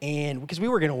 And because we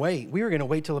were going to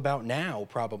wait till about now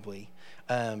probably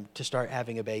to start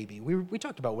having a baby. We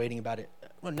talked about waiting about it.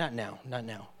 Well, not now.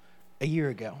 A year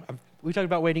ago. We talked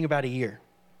about waiting about a year.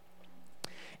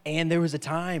 And there was a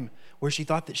time where she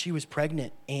thought that she was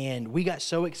pregnant, and we got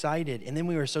so excited. And then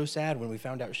we were so sad when we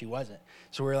found out she wasn't.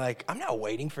 So we're like, I'm not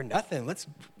waiting for nothing. Let's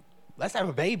have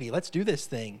a baby. Let's do this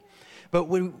thing. But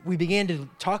when we began to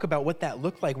talk about what that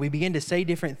looked like, we began to say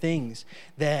different things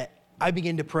that I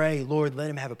began to pray, Lord, let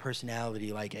him have a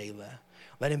personality like Ayla.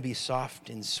 Let him be soft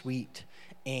and sweet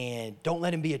And don't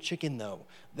let him be a chicken, though.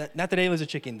 Not that Ayla's a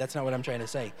chicken. That's not what I'm trying to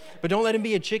say. But don't let him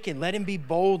be a chicken. Let him be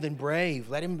bold and brave.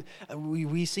 Let him.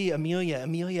 We see Amelia.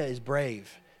 Amelia is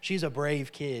brave. She's a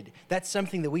brave kid. That's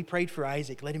something that we prayed for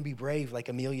Isaac. Let him be brave like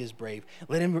Amelia's brave.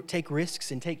 Let him take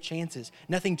risks and take chances.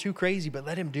 Nothing too crazy, but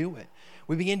let him do it.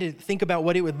 We begin to think about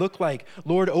what it would look like.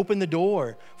 Lord, open the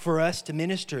door for us to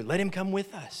minister. Let him come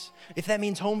with us. If that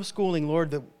means homeschooling,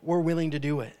 Lord, that we're willing to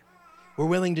do it. We're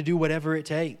willing to do whatever it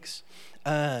takes.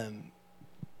 We're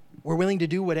willing to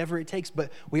do whatever it takes,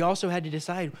 but we also had to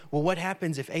decide, well, what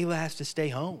happens if Ayla has to stay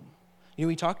home? You know,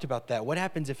 we talked about that. What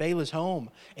happens if Ayla's home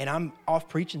and I'm off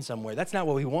preaching somewhere? That's not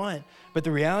what we want, but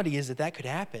the reality is that that could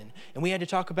happen. And we had to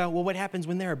talk about, well, what happens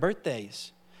when there are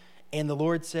birthdays? And the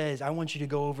Lord says, I want you to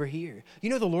go over here. You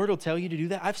know, the Lord will tell you to do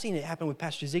that. I've seen it happen with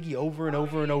Pastor Ziggy over and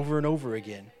over and over and over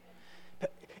again.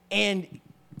 And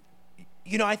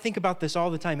you know, I think about this all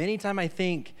the time. Anytime I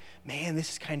think, man,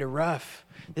 this is kind of rough.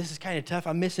 This is kind of tough.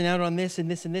 I'm missing out on this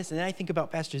and this and this. And then I think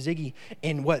about Pastor Ziggy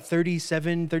in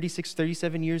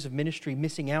 37 years of ministry,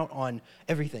 missing out on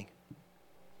everything.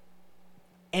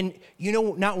 And, you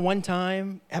know, not one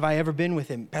time have I ever been with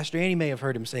him. Pastor Andy may have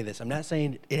heard him say this. I'm not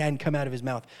saying it hadn't come out of his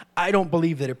mouth. I don't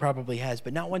believe that it probably has.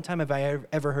 But not one time have I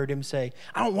ever heard him say,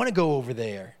 I don't want to go over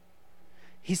there.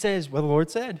 He says, well, the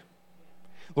Lord said.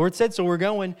 Lord said, so we're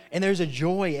going, and there's a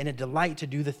joy and a delight to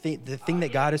do the thing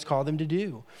that God has called them to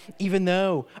do. Even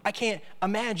though I can't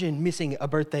imagine missing a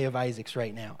birthday of Isaac's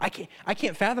right now. I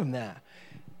can't fathom that.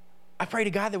 I pray to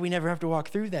God that we never have to walk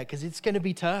through that because it's going to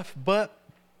be tough, but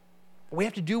we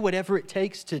have to do whatever it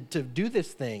takes to do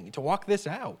this thing, to walk this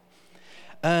out.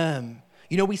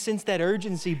 You know, we sense that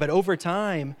urgency, but over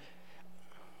time,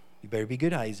 you better be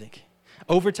good, Isaac.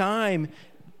 Over time,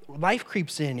 life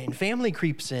creeps in and family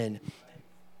creeps in.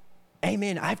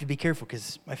 Amen. I have to be careful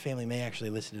because my family may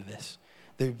actually listen to this.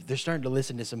 They're starting to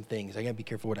listen to some things. I got to be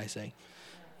careful what I say.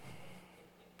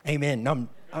 Amen. No,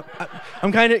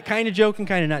 I'm kind of joking,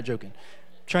 kind of not joking.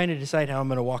 Trying to decide how I'm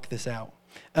going to walk this out.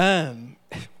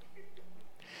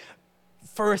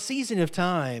 For a season of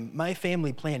time, my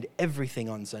family planned everything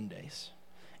on Sundays.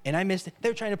 And I missed it.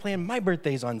 They're trying to plan my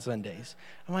birthdays on Sundays.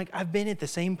 I'm like, I've been at the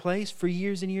same place for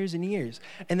years and years and years.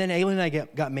 And then Ayla and I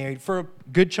got married. For a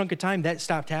good chunk of time, that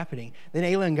stopped happening. Then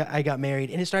Ayla and I got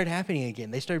married, and it started happening again.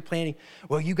 They started planning,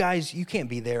 well, you guys, you can't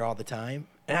be there all the time.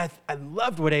 And I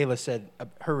loved what Ayla said,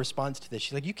 her response to this.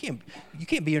 She's like, you can't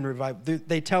be in revival.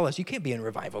 They tell us, you can't be in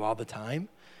revival all the time.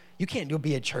 You can't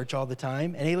be at church all the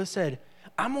time. And Ayla said,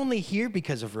 I'm only here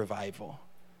because of revival.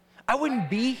 I wouldn't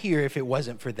be here if it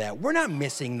wasn't for that. We're not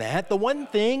missing that. The one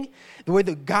thing, the way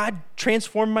that God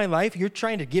transformed my life, you're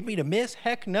trying to get me to miss?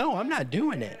 Heck no, I'm not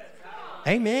doing it.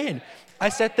 Amen. I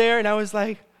sat there and I was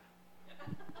like,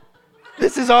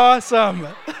 this is awesome.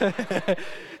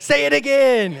 Say it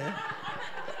again.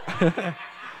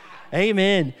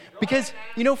 Amen. Because,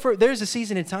 you know, there's a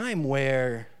season of time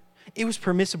where it was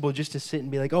permissible just to sit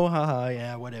and be like, oh, haha,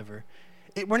 yeah, whatever.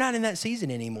 We're not in that season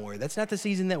anymore. That's not the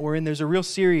season that we're in. There's a real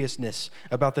seriousness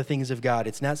about the things of God.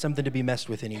 It's not something to be messed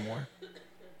with anymore.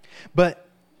 But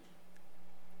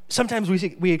sometimes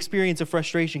we experience a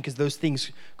frustration because those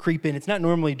things creep in. It's not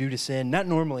normally due to sin. Not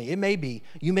normally. It may be.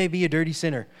 You may be a dirty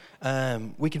sinner.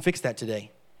 We can fix that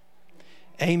today.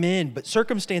 Amen. But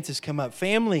circumstances come up.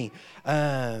 Family,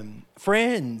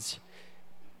 friends.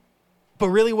 But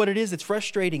really what it is that's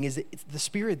frustrating is it's the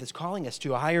Spirit that's calling us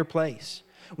to a higher place.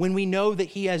 When we know that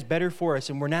He has better for us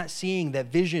and we're not seeing that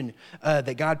vision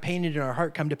that God painted in our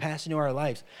heart come to pass into our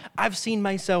lives. I've seen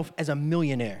myself as a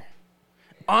millionaire.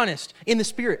 Honest, in the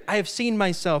Spirit, I have seen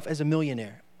myself as a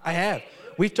millionaire. I have.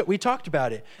 We talked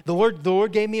about it. The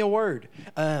Lord gave me a word.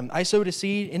 I sowed a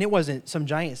seed, and it wasn't some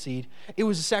giant seed. It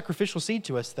was a sacrificial seed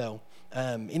to us, though,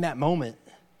 in that moment.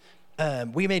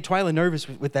 We made Twyla nervous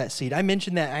with that seed. I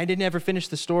mentioned that. I didn't ever finish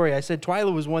the story. I said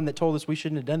Twyla was one that told us we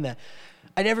shouldn't have done that.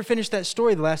 I never finished that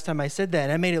story the last time I said that,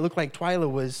 and I made it look like Twyla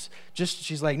was just,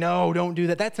 she's like, no, don't do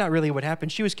that. That's not really what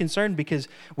happened. She was concerned because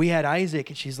we had Isaac,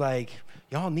 and she's like,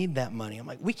 y'all need that money. I'm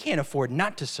like, we can't afford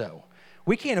not to sow.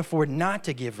 We can't afford not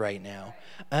to give right now.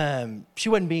 She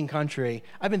wasn't being contrary.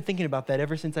 I've been thinking about that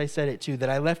ever since I said it, too, that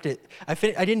I left it. I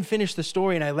didn't finish the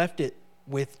story, and I left it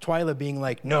with Twyla being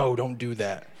like, no, don't do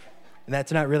that. And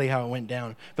that's not really how it went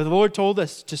down. But the Lord told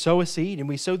us to sow a seed, and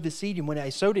we sowed the seed. And when I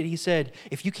sowed it, He said,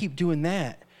 if you keep doing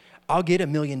that, I'll get $1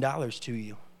 million to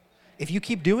you. If you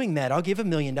keep doing that, I'll give $1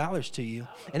 million to you.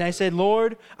 And I said,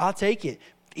 Lord, I'll take it.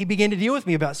 He began to deal with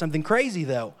me about something crazy,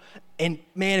 though. And,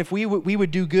 man, if we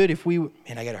would do good if we –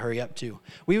 and I got to hurry up, too.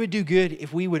 We would do good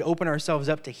if we would open ourselves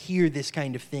up to hear this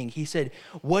kind of thing. He said,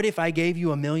 what if I gave you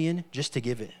 $1 million just to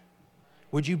give it?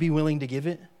 Would you be willing to give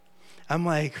it? I'm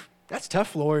like – That's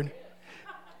tough, Lord.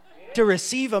 To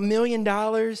receive $1 million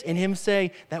and him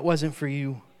say, that wasn't for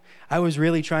you. I was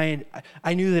really trying.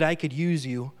 I knew that I could use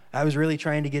you. I was really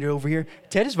trying to get it over here.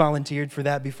 Ted has volunteered for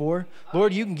that before.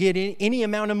 Lord, you can get any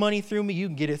amount of money through me. You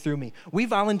can get it through me. We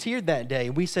volunteered that day.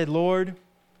 We said, Lord,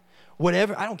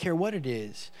 whatever, I don't care what it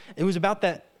is. It was about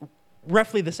that,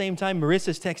 roughly the same time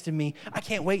Marissa's texted me, I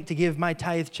can't wait to give my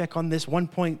tithe check on this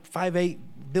 $1.58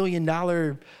 billion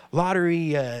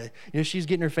lottery. She's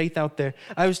getting her faith out there.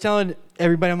 I was telling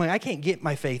everybody, I'm like, I can't get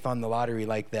my faith on the lottery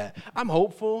like that. I'm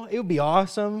hopeful. It would be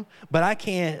awesome, but I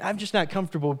can't. I'm just not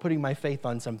comfortable putting my faith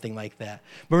on something like that.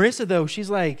 Marissa, though, she's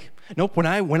like, nope, when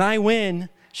I win,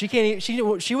 she can't. She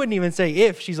wouldn't even say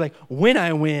if. She's like, when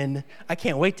I win, I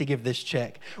can't wait to give this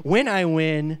check. When I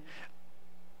win,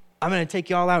 I'm going to take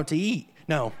y'all out to eat.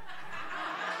 No.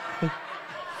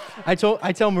 I tell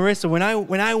Marissa, when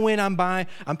I win,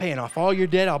 I'm paying off all your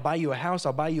debt. I'll buy you a house.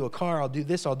 I'll buy you a car. I'll do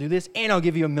this, and I'll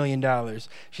give you $1 million.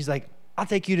 She's like, I'll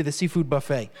take you to the seafood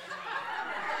buffet.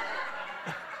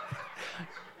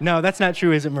 No, that's not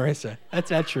true, is it, Marissa? That's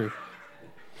not true.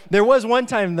 There was one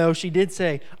time, though, she did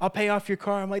say, I'll pay off your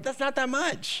car. I'm like, that's not that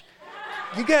much.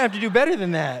 You're going to have to do better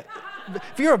than that.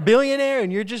 If you're a billionaire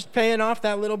and you're just paying off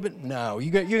that little bit, no,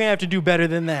 you're going to have to do better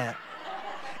than that.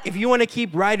 If you want to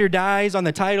keep Ride or Dies on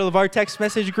the title of our text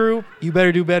message group, you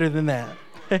better do better than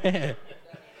that.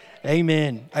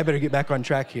 Amen. I better get back on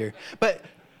track here. But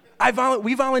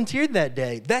we volunteered that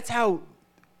day. That's how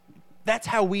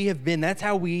we have been. That's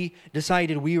how we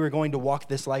decided we were going to walk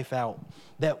this life out.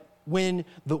 That when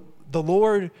the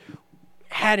Lord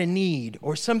had a need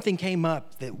or something came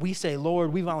up, that we say,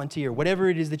 Lord, we volunteer, whatever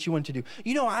it is that you want to do.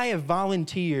 I have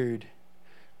volunteered,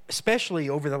 especially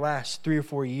over the last 3 or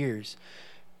 4 years.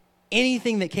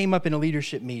 Anything that came up in a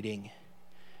leadership meeting,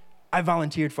 I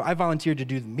volunteered for. I volunteered to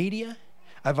do the media.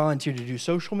 I volunteered to do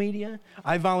social media.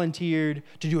 I volunteered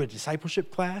to do a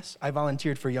discipleship class. I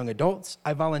volunteered for young adults.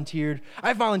 I volunteered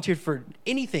for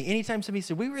anything. Anytime somebody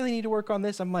said, we really need to work on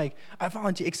this, I'm like, I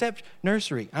volunteer, except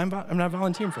nursery. I'm not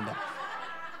volunteering for that.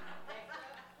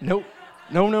 Nope.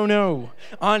 No.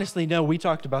 Honestly, no, we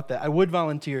talked about that. I would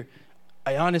volunteer.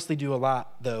 I honestly do a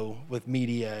lot, though, with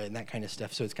media and that kind of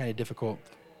stuff, so it's kind of difficult.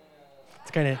 It's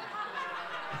kind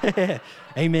of,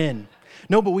 amen.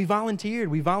 No, but we volunteered.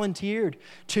 We volunteered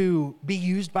to be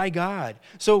used by God.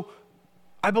 So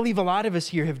I believe a lot of us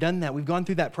here have done that. We've gone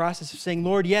through that process of saying,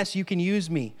 Lord, yes, you can use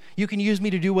me. You can use me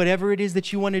to do whatever it is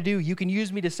that you want to do. You can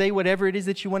use me to say whatever it is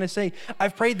that you want to say.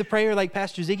 I've prayed the prayer like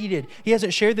Pastor Ziggy did. He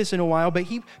hasn't shared this in a while, but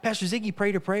Pastor Ziggy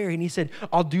prayed a prayer and he said,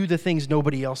 I'll do the things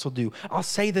nobody else will do. I'll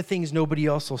say the things nobody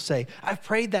else will say. I've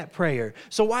prayed that prayer.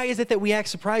 So why is it that we act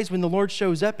surprised when the Lord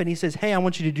shows up and he says, hey, I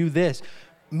want you to do this?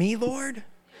 Me, Lord?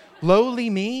 Lowly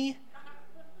me?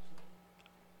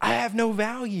 I have no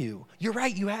value. You're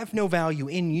right, you have no value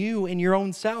in you, in your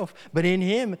own self. But in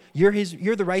him, you're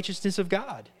the righteousness of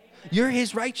God. You're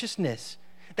his righteousness.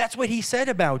 That's what he said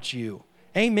about you.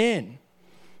 Amen.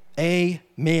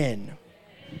 Amen.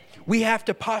 We have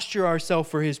to posture ourselves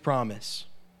for his promise.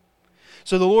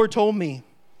 So the Lord told me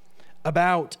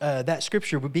about that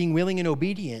scripture, with being willing and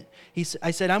obedient.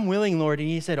 I said, I'm willing, Lord. And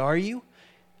he said, are you?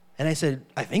 And I said,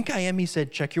 I think I am. He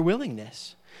said, check your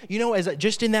willingness.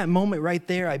 Just in that moment right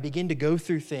there, I began to go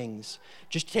through things,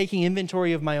 just taking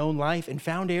inventory of my own life, and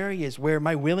found areas where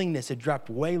my willingness had dropped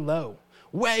way low,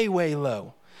 way, way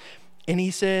low. And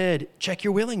he said, check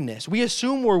your willingness. We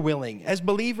assume we're willing. As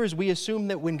believers, we assume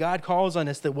that when God calls on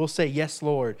us that we'll say, yes,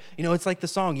 Lord. It's like the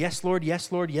song, yes, Lord,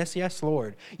 yes, Lord, yes, yes,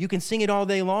 Lord. You can sing it all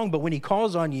day long, but when he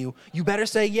calls on you, you better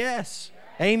say yes.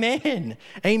 Amen.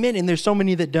 Amen. And there's so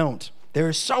many that don't. There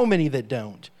are so many that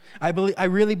don't. I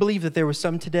really believe that there was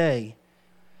some today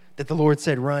that the Lord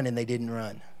said run and they didn't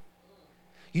run.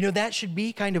 That should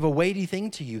be kind of a weighty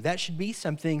thing to you. That should be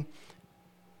something.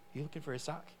 You looking for a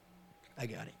sock? I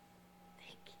got it.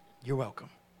 Thank you. You're welcome.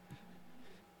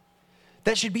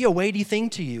 That should be a weighty thing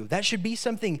to you. That should be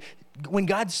something, when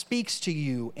God speaks to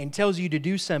you and tells you to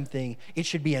do something, it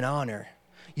should be an honor.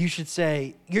 You should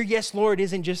say, your yes, Lord,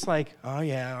 isn't just like, oh,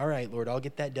 yeah, all right, Lord, I'll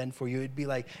get that done for you. It'd be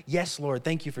like, yes, Lord,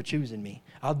 thank you for choosing me.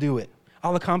 I'll do it.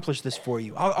 I'll accomplish this for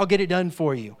you. I'll get it done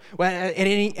for you at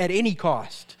any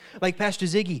cost. Like Pastor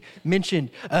Ziggy mentioned,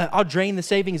 I'll drain the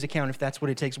savings account if that's what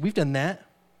it takes. We've done that.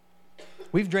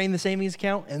 We've drained the savings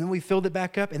account, and then we filled it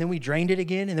back up, and then we drained it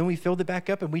again, and then we filled it back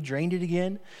up, and we drained it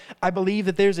again. I believe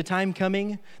that there's a time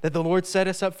coming that the Lord set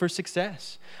us up for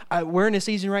success. We're in a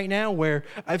season right now where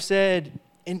I've said,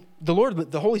 and the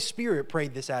Holy Spirit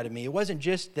prayed this out of me. It wasn't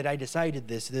just that I decided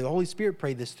this. The Holy Spirit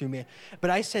prayed this through me.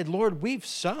 But I said, Lord, we've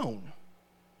sown.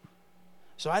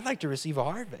 So I'd like to receive a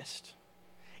harvest.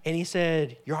 And he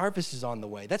said, your harvest is on the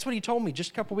way. That's what he told me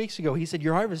just a couple weeks ago. He said,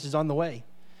 your harvest is on the way.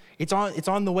 It's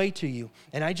on the way to you.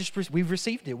 And we've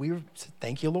received it.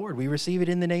 Thank you, Lord. We receive it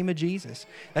in the name of Jesus.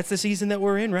 That's the season that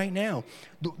we're in right now.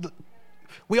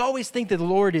 We always think that the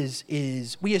Lord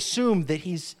we assume that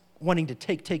he's wanting to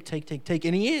take.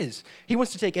 And he is. He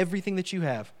wants to take everything that you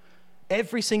have.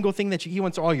 Every single thing he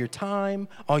wants all your time,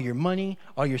 all your money,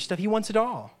 all your stuff. He wants it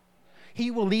all.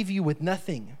 He will leave you with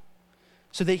nothing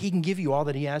so that he can give you all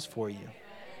that he has for you.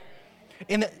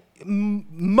 And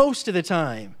most of the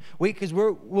time, because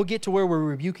we'll get to where we're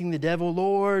rebuking the devil.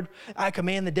 Lord, I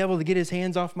command the devil to get his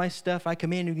hands off my stuff. I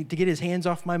command him to get his hands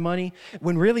off my money.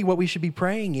 When really what we should be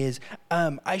praying is,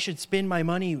 I should spend my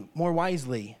money more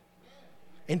wisely.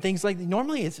 And things like,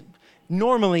 normally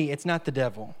it's not the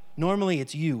devil. Normally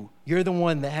it's you. You're the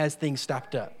one that has things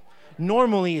stopped up.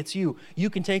 Normally it's you. You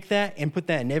can take that and put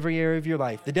that in every area of your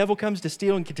life. The devil comes to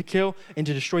steal and to kill and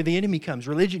to destroy. The enemy comes.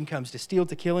 Religion comes to steal,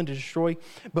 to kill, and to destroy.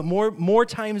 But more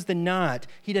times than not,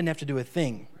 he doesn't have to do a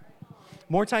thing.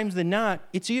 More times than not,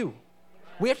 it's you.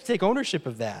 We have to take ownership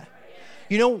of that.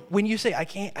 You know, when you say, I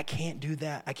can't do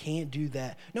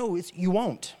that. No, you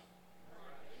won't.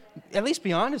 At least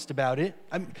be honest about it.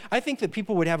 I think that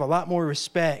people would have a lot more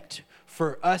respect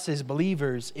for us as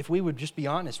believers if we would just be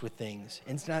honest with things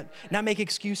and not make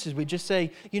excuses. We just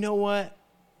say, you know what?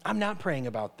 I'm not praying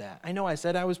about that. I know I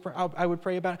said I would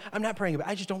pray about it. I'm not praying about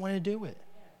it. I just don't want to do it.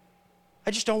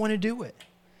 I just don't want to do it.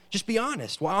 Just be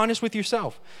honest. Well, honest with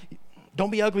yourself. Don't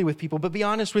be ugly with people, but be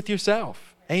honest with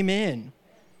yourself. Amen.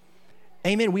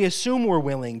 Amen. We assume we're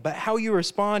willing, but how you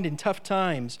respond in tough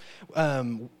times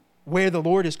where the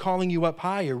Lord is calling you up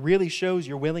higher really shows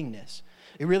your willingness.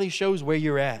 It really shows where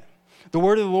you're at. The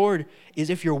word of the Lord is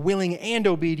if you're willing and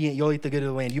obedient, you'll eat the good of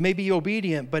the land. You may be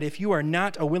obedient, but if you are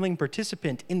not a willing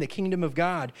participant in the kingdom of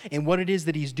God and what it is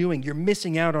that he's doing, you're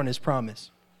missing out on his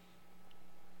promise.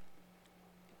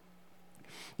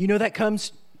 You know, that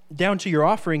comes down to your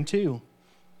offering too.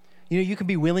 You know, you can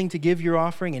be willing to give your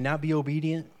offering and not be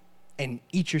obedient and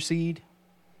eat your seed.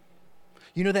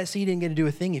 You know, that seed ain't going to do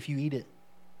a thing if you eat it.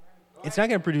 It's not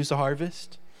going to produce a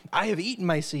harvest. I have eaten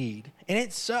my seed and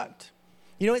it sucked.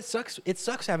 You know, it sucks. It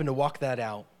sucks having to walk that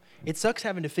out. It sucks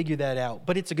having to figure that out,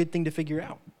 but it's a good thing to figure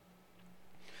out.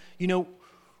 You know,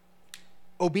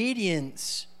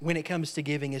 obedience when it comes to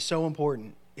giving is so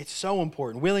important. It's so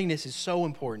important. Willingness is so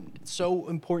important. It's so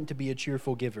important to be a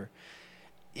cheerful giver.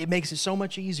 It makes it so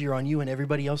much easier on you and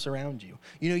everybody else around you.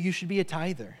 You know, you should be a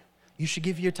tither. You should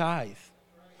give your tithe.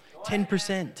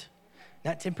 10%.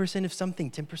 Not 10% of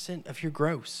something, 10% of your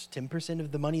gross, 10%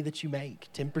 of the money that you make,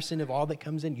 10% of all that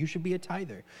comes in. You should be a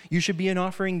tither. You should be an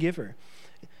offering giver.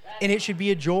 And it should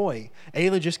be a joy.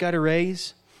 Ayla just got a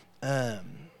raise. I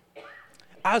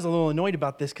was a little annoyed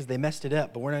about this because they messed it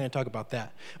up, but we're not going to talk about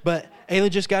that. But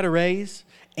Ayla just got a raise,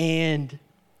 and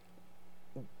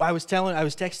I was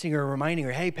texting her, reminding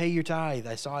her, hey, pay your tithe.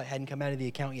 I saw it hadn't come out of the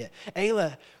account yet.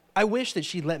 Ayla, I wish that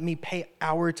she'd let me pay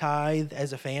our tithe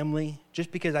as a family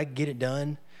just because I could get it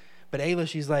done. But Ayla,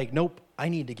 she's like, nope, I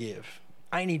need to give.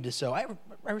 I need to sow. I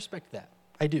respect that.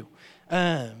 I do.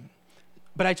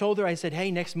 But I told her, I said,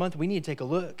 hey, next month we need to take a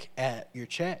look at your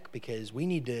check because we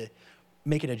need to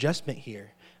make an adjustment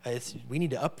here. We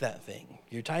need to up that thing.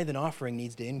 Your tithe and offering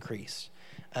needs to increase.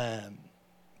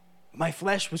 My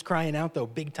flesh was crying out, though,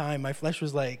 big time. My flesh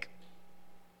was like,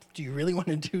 do you really want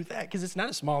to do that? Because it's not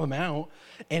a small amount,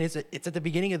 and it's at the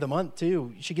beginning of the month,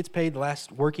 too. She gets paid the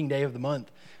last working day of the month.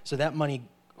 So that money,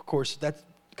 of course, that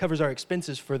covers our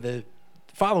expenses for the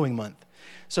following month.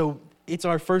 So it's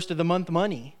our first of the month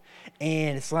money.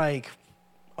 And it's like,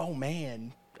 oh,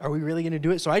 man, are we really going to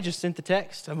do it? So I just sent the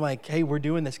text. I'm like, hey, we're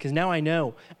doing this. Because now I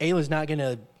know Ayla's not going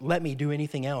to let me do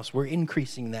anything else. We're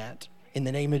increasing that in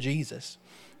the name of Jesus.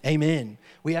 Amen.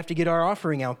 We have to get our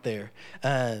offering out there.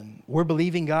 We're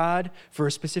believing God for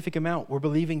a specific amount. We're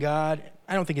believing God.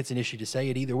 I don't think it's an issue to say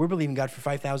it either. We're believing God for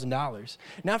 $5,000.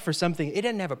 Not for something. It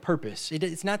doesn't have a purpose.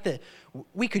 It's not that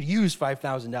we could use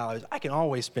 $5,000. I can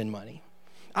always spend money.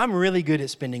 I'm really good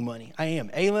at spending money. I am.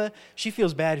 Ayla, she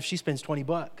feels bad if she spends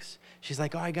 $20. She's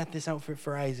like, oh, I got this outfit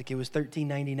for Isaac. It was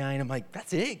 $13.99. I'm like,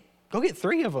 that's it. Go get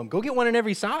 3 of them. Go get one in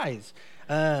every size.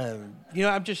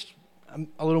 I'm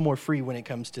a little more free when it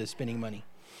comes to spending money.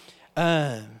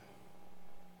 I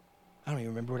don't even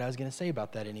remember what I was going to say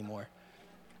about that anymore.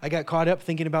 I got caught up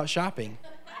thinking about shopping.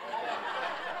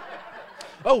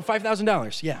 Oh,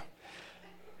 $5,000. Yeah.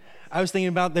 I was thinking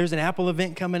about there's an Apple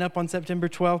event coming up on September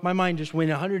 12th. My mind just went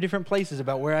 100 different places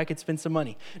about where I could spend some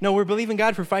money. No, we're believing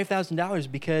God for $5,000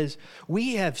 because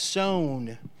we have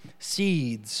sown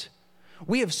seeds.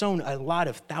 We have sown a lot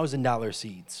of $1,000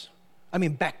 seeds. I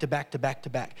mean, back to back to back to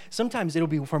back. Sometimes it'll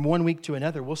be from one week to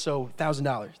another. We'll sow $1,000,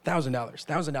 $1,000,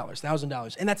 $1,000,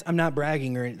 $1,000. And that's, I'm not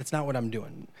bragging or that's not what I'm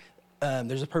doing.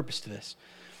 There's a purpose to this.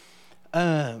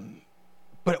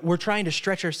 But we're trying to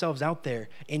stretch ourselves out there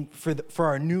and for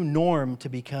our new norm to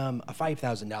become a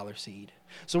 $5,000 seed.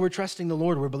 So we're trusting the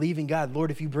Lord. We're believing God.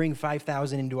 Lord, if you bring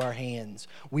 5,000 into our hands,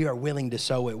 we are willing to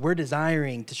sow it. We're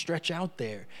desiring to stretch out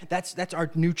there. That's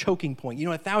our new choking point. You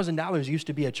know, $1,000 used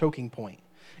to be a choking point.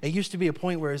 It used to be a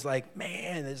point where it's like,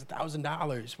 man, there's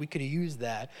 $1,000. We could have used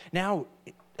that. Now,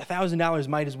 $1,000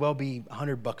 might as well be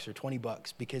 $100 or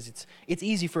 $20 because it's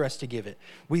easy for us to give it.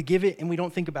 We give it and we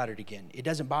don't think about it again. It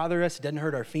doesn't bother us. It doesn't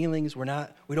hurt our feelings. We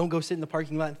don't go sit in the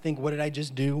parking lot and think, what did I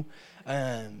just do?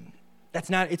 It's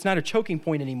not a choking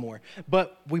point anymore.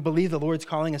 But we believe the Lord's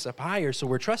calling us up higher, so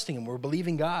we're trusting him. We're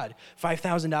believing God.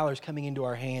 $5,000 coming into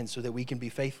our hands so that we can be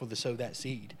faithful to sow that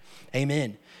seed.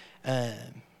 Amen.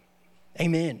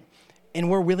 Amen. And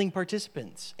we're willing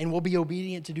participants, and we'll be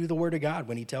obedient to do the word of God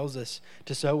when he tells us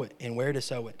to sow it and where to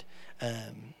sow it.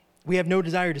 We have no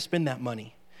desire to spend that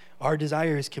money. Our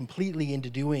desire is completely into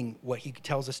doing what he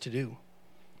tells us to do.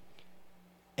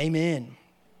 Amen.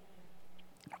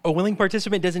 A willing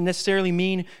participant doesn't necessarily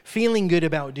mean feeling good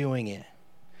about doing it.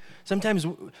 Sometimes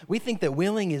we think that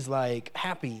willing is like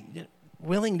happy.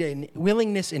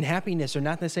 Willingness and happiness are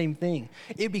not the same thing.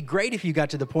 It'd be great if you got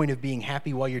to the point of being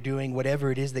happy while you're doing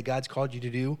whatever it is that God's called you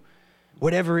to do,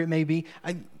 whatever it may be.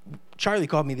 Charlie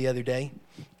called me the other day,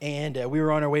 and we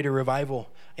were on our way to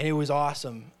revival, and it was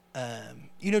awesome.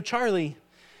 Charlie,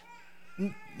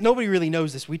 nobody really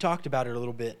knows this. We talked about it a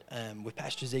little bit with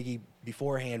Pastor Ziggy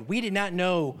beforehand. We did not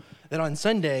know that on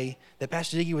Sunday that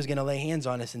Pastor Ziggy was going to lay hands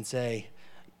on us and say,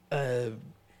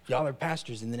 y'all are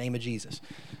pastors in the name of Jesus.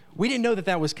 We didn't know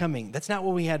that was coming. That's not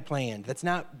what we had planned.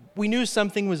 We knew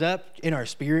something was up in our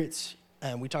spirits.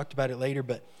 We talked about it later,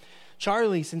 but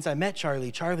Charlie, since I met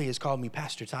Charlie has called me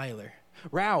Pastor Tyler.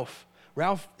 Ralph,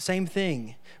 same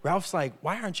thing. Ralph's like,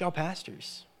 why aren't y'all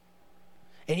pastors?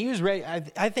 And he was ready.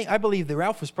 I believe that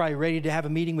Ralph was probably ready to have a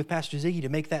meeting with Pastor Ziggy to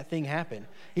make that thing happen.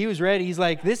 He was ready. He's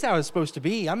like, this is how it's supposed to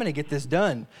be. I'm going to get this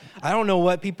done. I don't know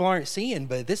what people aren't seeing,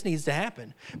 but this needs to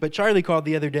happen. But Charlie called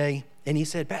the other day, and he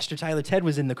said, Pastor Tyler, Ted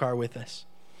was in the car with us.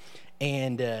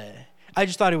 And I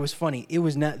just thought it was funny.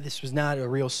 This was not a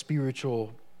real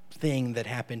spiritual thing that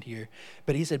happened here.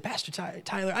 But he said, Pastor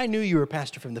Tyler, I knew you were a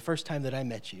pastor from the first time that I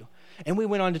met you. And we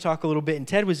went on to talk a little bit, and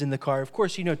Ted was in the car. Of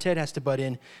course, Ted has to butt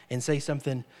in and say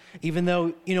something, even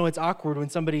though, it's awkward when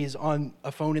somebody is on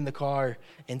a phone in the car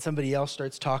and somebody else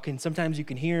starts talking. Sometimes you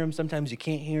can hear them, sometimes you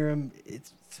can't hear them.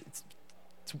 It's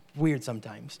weird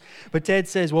sometimes. But Ted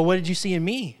says, well, what did you see in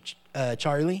me,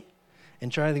 Charlie?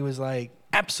 And Charlie was like,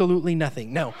 absolutely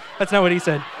nothing. No, that's not what he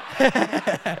said.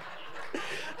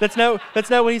 That's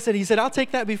not what he said. He said, I'll take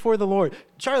that before the Lord.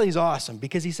 Charlie's awesome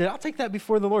because he said, I'll take that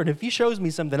before the Lord. If he shows me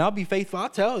something, I'll be faithful.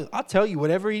 I'll tell you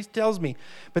whatever he tells me.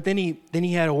 But then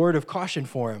he had a word of caution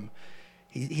for him.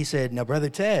 He said, now, Brother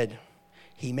Ted,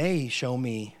 he may show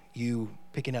me you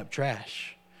picking up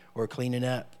trash or cleaning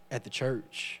up at the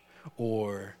church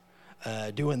or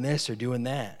doing this or doing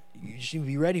that. You should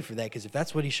be ready for that because if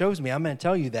that's what he shows me, I'm going to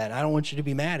tell you that. I don't want you to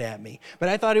be mad at me. But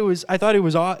I thought it was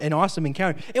an awesome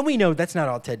encounter. And we know that's not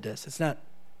all Ted does. It's not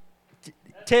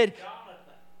Ted.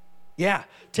 Yeah,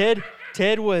 Ted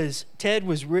was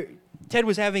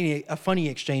having a funny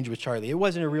exchange with Charlie. It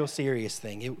wasn't a real serious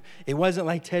thing. It wasn't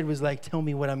like Ted was like, tell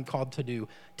me what I'm called to do.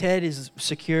 Ted is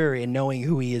secure in knowing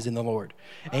who he is in the Lord.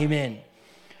 Amen.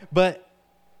 But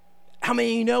how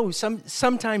many of you know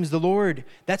sometimes the Lord,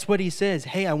 that's what he says.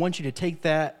 Hey, I want you to take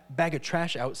that bag of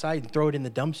trash outside and throw it in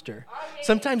the dumpster.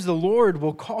 Sometimes the Lord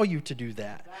will call you to do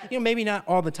that. Maybe not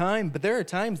all the time, but there are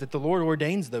times that the Lord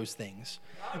ordains those things.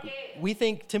 We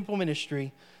think temple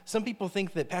ministry, some people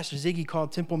think that Pastor Ziggy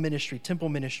called temple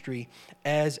ministry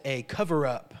as a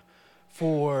cover-up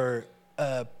for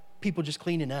people just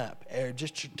cleaning up or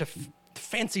just to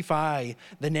fancify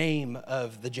the name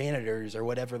of the janitors or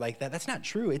whatever like that. That's not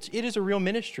true. It is a real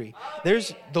ministry.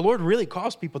 The Lord really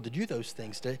calls people to do those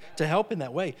things, to help in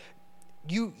that way.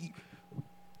 You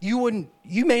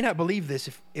may not believe this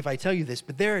if I tell you this,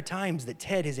 but there are times that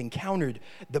Ted has encountered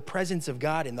the presence of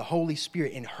God and the Holy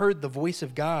Spirit and heard the voice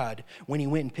of God when he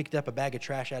went and picked up a bag of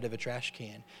trash out of a trash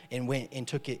can and went and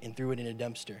took it and threw it in a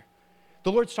dumpster.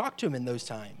 The Lord's talked to him in those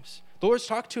times. The Lord's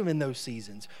talked to him in those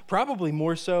seasons, probably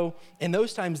more so in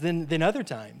those times than other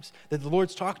times, that the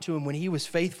Lord's talked to him when he was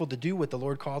faithful to do what the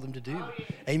Lord called him to do.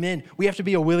 Amen. We have to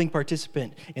be a willing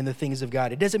participant in the things of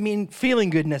God. It doesn't mean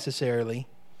feeling good necessarily,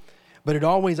 but it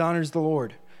always honors the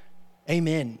Lord.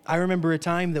 Amen. I remember a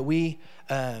time that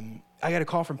I got a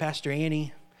call from Pastor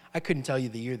Annie. I couldn't tell you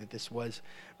the year that this was,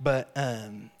 but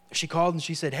she called and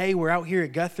she said, hey, we're out here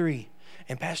at Guthrie,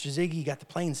 and Pastor Ziggy got the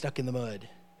plane stuck in the mud.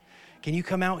 Can you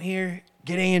come out here?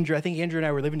 Get Andrew. I think Andrew and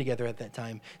I were living together at that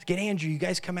time. Get Andrew. You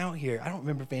guys come out here. I don't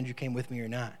remember if Andrew came with me or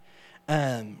not.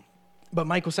 But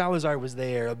Michael Salazar was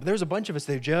there. There was a bunch of us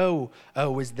there. Joe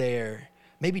was there.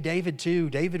 Maybe David too.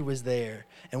 David was there.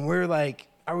 And we're like,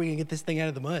 how are we going to get this thing out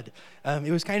of the mud?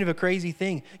 It was kind of a crazy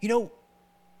thing. You know,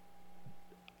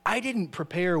 I didn't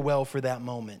prepare well for that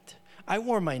moment. I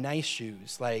wore my nice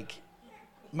shoes, like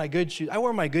my good shoes. I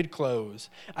wore my good clothes.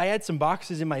 I had some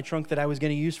boxes in my trunk that I was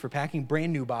going to use for packing,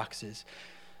 brand new boxes.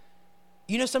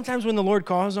 You know, sometimes when the Lord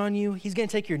calls on you, he's going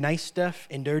to take your nice stuff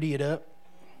and dirty it up.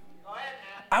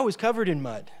 I was covered in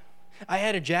mud. I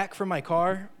had a jack for my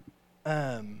car,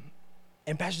 and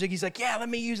Pastor Ziggy's like, yeah, let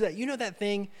me use that. You know that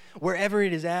thing, wherever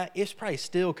it is at, it's probably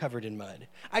still covered in mud.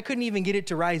 I couldn't even get it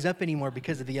to rise up anymore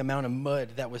because of the amount of mud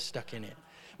that was stuck in it.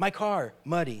 My car,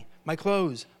 muddy. My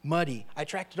clothes, muddy. I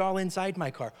tracked it all inside my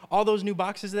car. All those new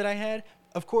boxes that I had,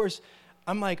 of course,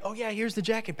 I'm like, oh yeah, here's the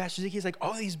jacket. Pastor Ziggy's like,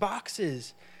 all these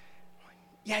boxes.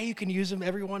 Yeah, you can use them,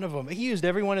 every one of them. He used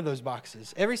every one of those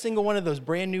boxes. Every single one of those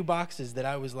brand new boxes that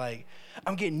I was like,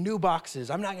 I'm getting new boxes.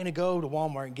 I'm not going to go to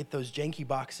Walmart and get those janky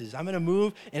boxes. I'm going to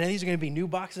move, and these are going to be new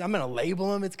boxes. I'm going to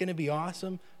label them. It's going to be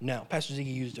awesome. No, Pastor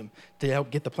Ziggy used them to help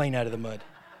get the plane out of the mud.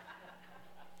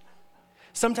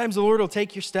 Sometimes the Lord will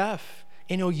take your stuff,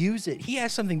 and he'll use it. He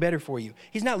has something better for you.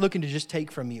 He's not looking to just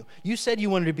take from you. You said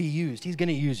you wanted to be used. He's going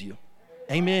to use you.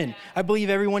 Amen. I believe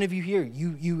every one of you here,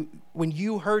 when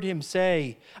you heard him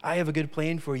say, I have a good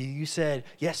plan for you, you said,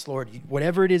 yes, Lord,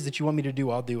 whatever it is that you want me to do,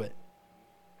 I'll do it.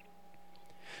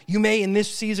 You may, in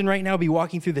this season right now, be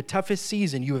walking through the toughest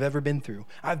season you have ever been through.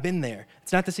 I've been there.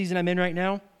 It's not the season I'm in right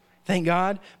now, thank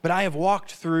God, but I have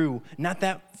walked through, not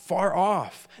that far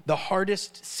off, the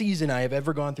hardest season I have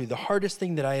ever gone through, the hardest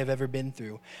thing that I have ever been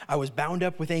through. I was bound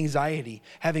up with anxiety,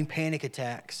 having panic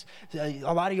attacks.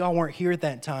 A lot of y'all weren't here at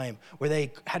that time where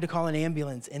they had to call an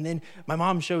ambulance, and then my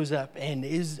mom shows up and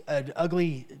is an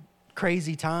ugly,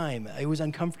 crazy time. It was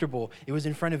uncomfortable. It was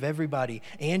in front of everybody.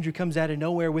 Andrew comes out of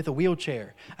nowhere with a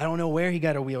wheelchair. I don't know where he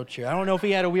got a wheelchair. I don't know if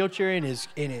he had a wheelchair in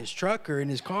his truck or in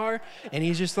his car. And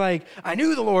he's just like, I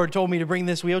knew the Lord told me to bring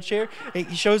this wheelchair.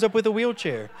 He shows up with a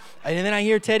wheelchair. And then I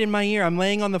hear Ted in my ear. I'm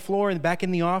laying on the floor back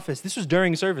in the office. This was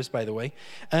during service, by the way.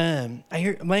 I'm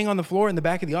laying on the floor in the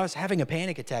back of the office having a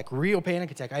panic attack, real panic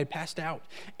attack. I had passed out.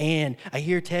 And I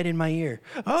hear Ted in my ear.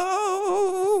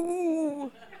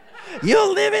 Oh,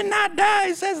 you'll live and not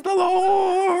die, says the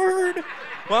Lord.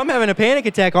 Well, I'm having a panic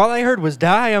attack. All I heard was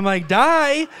die. I'm like,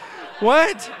 die?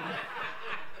 What?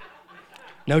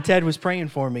 No, Ted was praying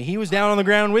for me. He was down on the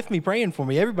ground with me praying for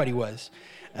me. Everybody was.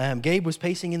 Gabe was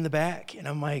pacing in the back, and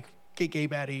I'm like, get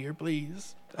Gabe out of here,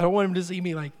 please. I don't want him to see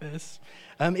me like this.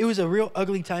 It was a real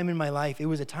ugly time in my life. It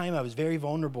was a time I was very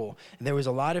vulnerable. And there was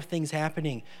a lot of things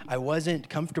happening. I wasn't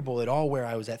comfortable at all where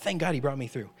I was at. Thank God he brought me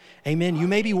through. Amen. You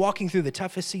may be walking through the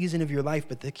toughest season of your life,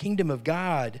 but the kingdom of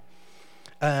God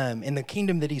and the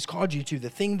kingdom that he's called you to, the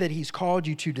thing that he's called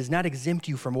you to does not exempt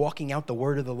you from walking out the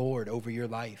word of the Lord over your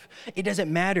life. It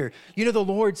doesn't matter. You know, the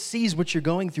Lord sees what you're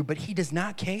going through, but he does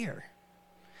not care.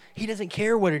 He doesn't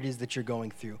care what it is that you're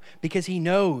going through because he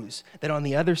knows that on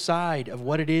the other side of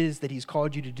what it is that he's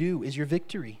called you to do is your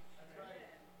victory.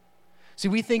 See,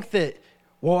 we think that,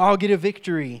 well, I'll get a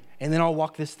victory and then I'll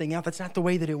walk this thing out. That's not the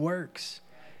way that it works.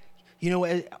 You know,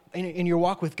 in your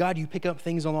walk with God, you pick up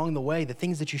things along the way. The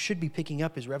things that you should be picking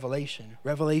up is revelation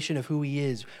of who he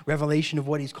is, revelation of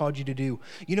what he's called you to do.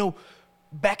 You know,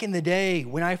 back in the day,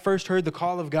 when I first heard the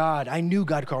call of God, I knew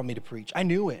God called me to preach. I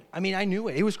knew it. I knew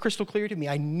it. It was crystal clear to me.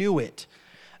 I knew it.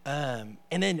 And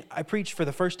then I preached for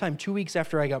the first time 2 weeks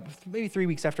after maybe 3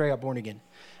 weeks after I got born again.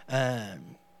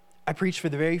 I preached for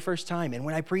the very first time. And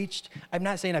when I preached, I'm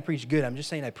not saying I preached good. I'm just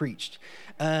saying I preached.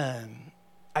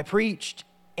 I preached,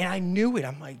 and I knew it.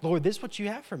 I'm like, Lord, this is what you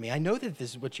have for me. I know that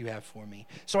this is what you have for me.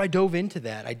 So I dove into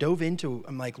that.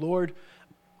 I'm like, Lord,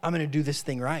 I'm going to do this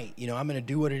thing right. You know, I'm going to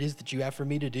do what it is that you have for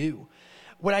me to do.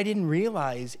 What I didn't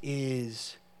realize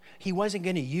is he wasn't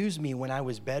going to use me when I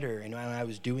was better and when I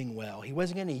was doing well. He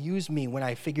wasn't going to use me when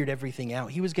I figured everything out.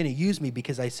 He was going to use me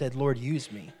because I said, Lord,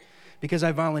 use me, because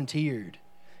I volunteered.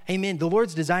 Amen. The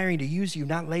Lord's desiring to use you,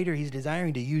 not later. He's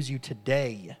desiring to use you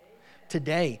today.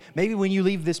 Today. Maybe when you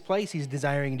leave this place, he's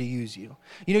desiring to use you.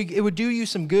 You know, it would do you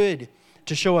some good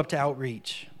to show up to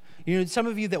outreach. You know, some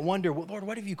of you that wonder, well, Lord,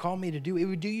 what have you called me to do? It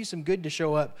would do you some good to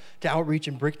show up to outreach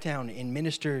in Bricktown and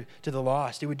minister to the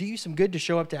lost. It would do you some good to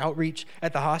show up to outreach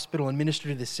at the hospital and minister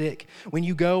to the sick. When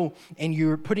you go and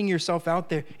you're putting yourself out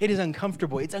there, it is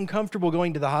uncomfortable. It's uncomfortable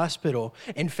going to the hospital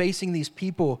and facing these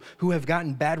people who have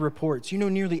gotten bad reports. You know,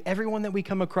 nearly everyone that we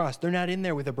come across, they're not in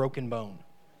there with a broken bone.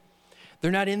 They're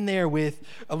not in there with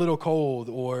a little cold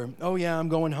or, oh yeah, I'm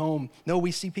going home. No, we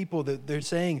see people that they're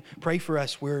saying, pray for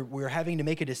us. We're having to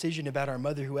make a decision about our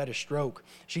mother who had a stroke.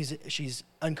 She's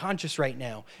unconscious right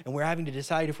now, and we're having to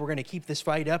decide if we're going to keep this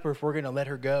fight up or if we're going to let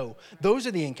her go. Those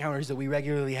are the encounters that we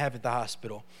regularly have at the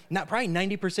hospital. Not probably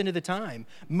 90% of the time.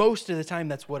 Most of the time,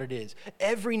 that's what it is.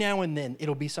 Every now and then,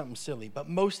 it'll be something silly, but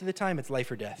most of the time, it's life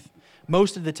or death.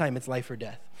 Most of the time, it's life or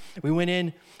death. We went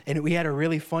in, and we had a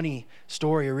really funny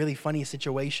story, a really funny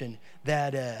situation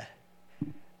that,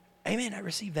 amen, I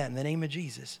received that in the name of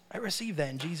Jesus. I received that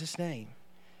in Jesus' name.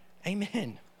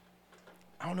 Amen.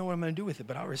 I don't know what I'm going to do with it,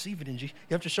 but I'll receive it in Jesus.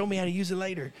 You have to show me how to use it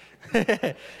later.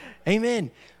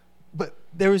 Amen. But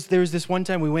there was this one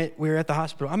time we were at the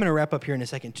hospital. I'm going to wrap up here in a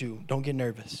second, too. Don't get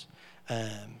nervous.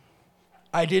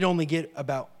 I did only get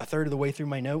about a third of the way through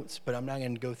my notes, but I'm not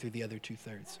going to go through the other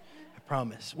 2/3. I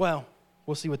promise. Well,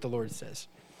 we'll see what the Lord says.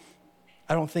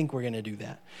 I don't think we're going to do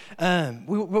that.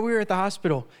 We were at the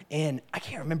hospital, and I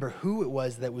can't remember who it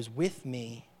was that was with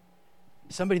me.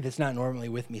 Somebody that's not normally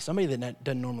with me. Somebody that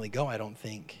doesn't normally go, I don't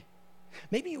think.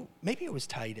 Maybe it was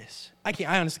Titus. I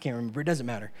honestly can't remember. It doesn't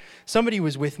matter. Somebody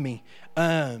was with me,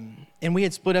 and we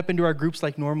had split up into our groups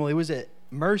like normal. It was at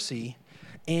Mercy,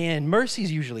 and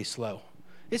Mercy's usually slow.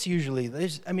 It's usually,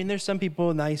 there's some people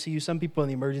in the ICU, some people in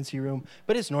the emergency room,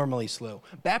 but it's normally slow.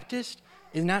 Baptist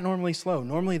is not normally slow.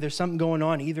 Normally there's something going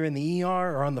on either in the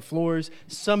ER or on the floors.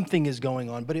 Something is going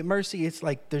on. But at Mercy, it's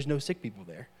like there's no sick people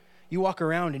there. You walk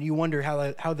around and you wonder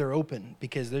how they're open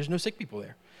because there's no sick people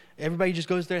there. Everybody just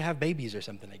goes there to have babies or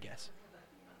something, I guess.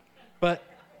 But,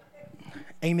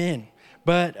 amen.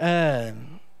 But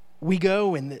we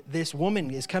go, and this woman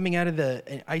is coming out of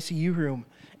the ICU room,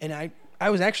 and I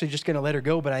was actually just going to let her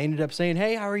go, but I ended up saying,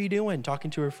 hey, how are you doing?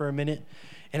 Talking to her for a minute.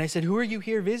 And I said, who are you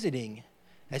here visiting?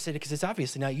 I said, because it's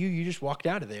obviously not you. You just walked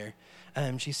out of there.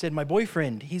 She said, my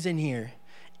boyfriend, he's in here.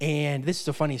 And this is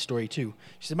a funny story, too.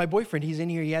 She said, my boyfriend, he's in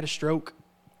here. He had a stroke,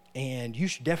 and you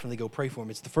should definitely go pray for him.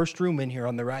 It's the first room in here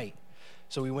on the right.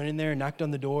 So we went in there and knocked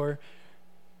on the door.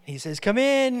 He says, come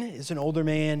in. It's an older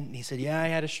man. He said, yeah, I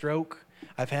had a stroke.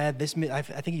 I've had this, I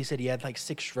think he said he had like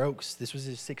 6 strokes. This was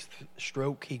his 6th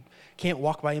stroke. He can't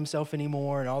walk by himself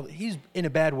anymore. And he's in a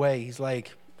bad way. He's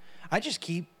like, I just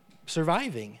keep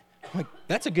surviving. I'm like,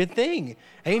 that's a good thing.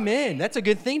 Amen. That's a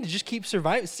good thing to just keep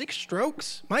surviving. 6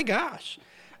 strokes? My gosh.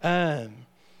 And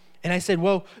I said,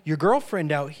 well, your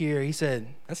girlfriend out here. He said,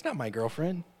 that's not my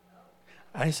girlfriend.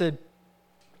 I said,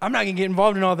 I'm not going to get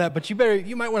involved in all that, but you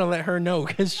might want to let her know,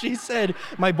 because she said,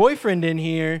 my boyfriend in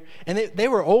here, and they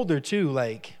were older too,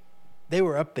 like they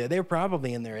were up there. They were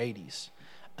probably in their 80s.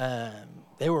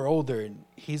 They were older, and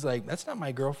he's like, that's not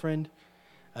my girlfriend.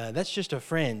 That's just a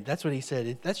friend. That's what he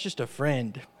said. That's just a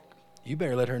friend. You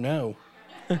better let her know.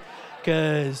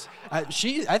 Because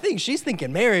I think she's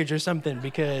thinking marriage or something,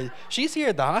 because she's here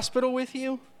at the hospital with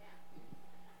you.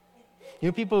 You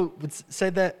know, people would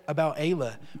say that about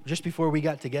Ayla. Just before we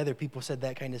got together, people said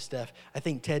that kind of stuff. I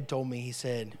think Ted told me, he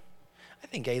said, I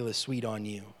think Ayla's sweet on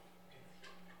you.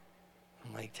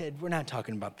 I'm like, Ted, we're not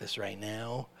talking about this right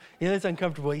now. You know, it's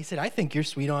uncomfortable. He said, I think you're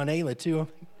sweet on Ayla, too. I'm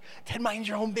like, Ted, mind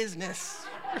your own business.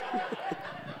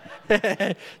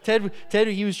 Ted,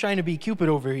 he was trying to be Cupid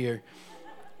over here.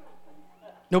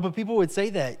 No, but people would say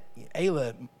that.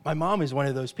 Ayla, my mom is one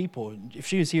of those people. If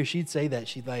she was here, she'd say that.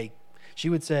 She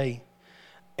would say,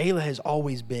 Ayla has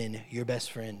always been your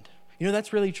best friend. You know,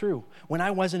 that's really true. When I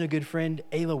wasn't a good friend,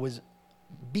 Ayla was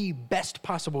the best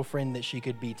possible friend that she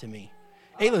could be to me.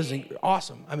 Ayla's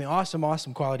awesome. I mean,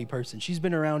 awesome quality person. She's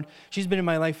been around. She's been in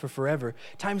my life for forever.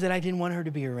 Times that I didn't want her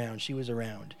to be around, she was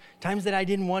around. Times that I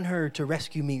didn't want her to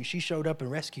rescue me, she showed up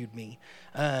and rescued me.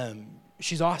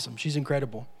 She's awesome. She's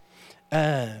incredible.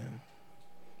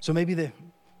 So maybe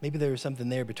there was something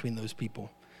there between those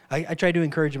people. I tried to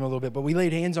encourage him a little bit, but we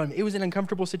laid hands on him. It was an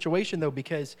uncomfortable situation, though,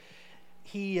 because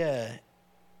I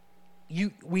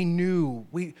knew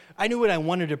what I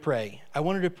wanted to pray. I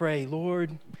wanted to pray,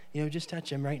 Lord, just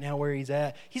touch him right now where he's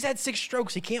at. He's had 6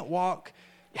 strokes. He can't walk.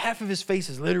 Half of his face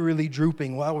is literally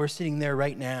drooping while we're sitting there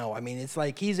right now. I mean, it's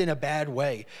like he's in a bad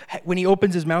way. When he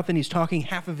opens his mouth and he's talking,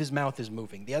 half of his mouth is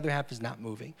moving. The other half is not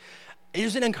moving. It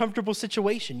is an uncomfortable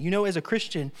situation. As a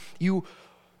Christian, you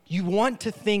want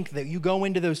to think that you go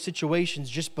into those situations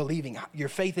just believing your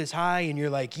faith is high and you're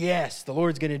like, yes, the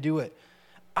Lord's going to do it.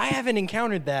 I haven't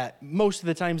encountered that most of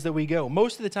the times that we go.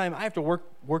 Most of the time, I have to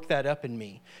work that up in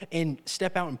me and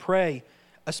step out and pray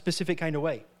a specific kind of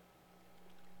way.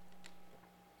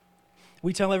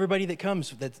 We tell everybody that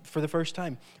comes that for the first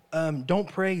time, don't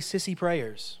pray sissy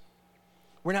prayers.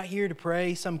 We're not here to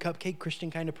pray some cupcake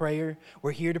Christian kind of prayer.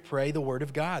 We're here to pray the word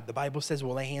of God. The Bible says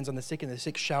we'll lay hands on the sick and the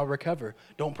sick shall recover.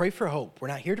 Don't pray for hope. We're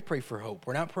not here to pray for hope.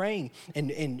 We're not praying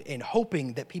and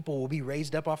hoping that people will be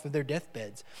raised up off of their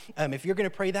deathbeds. If you're going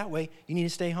to pray that way, you need to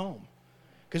stay home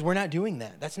because we're not doing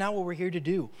that. That's not what we're here to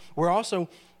do. We're also,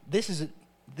 this is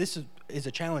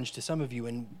a challenge to some of you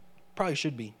and probably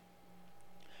should be.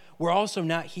 We're also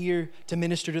not here to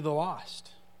minister to the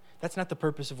lost. That's not the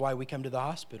purpose of why we come to the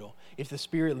hospital. If the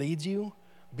Spirit leads you,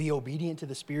 be obedient to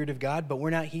the Spirit of God, but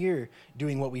we're not here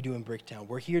doing what we do in Bricktown.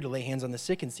 We're here to lay hands on the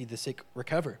sick and see the sick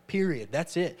recover, period.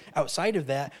 That's it. Outside of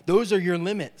that, those are your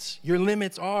limits. Your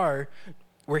limits are,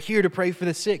 we're here to pray for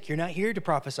the sick. You're not here to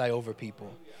prophesy over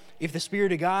people. If the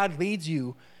Spirit of God leads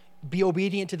you, be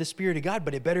obedient to the Spirit of God,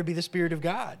 but it better be the Spirit of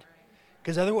God.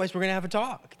 Because otherwise we're going to have a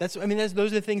talk. Those are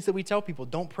the things that we tell people.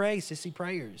 Don't pray sissy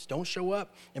prayers. Don't show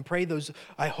up and pray those.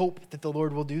 I hope that the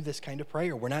Lord will do this kind of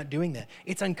prayer. We're not doing that.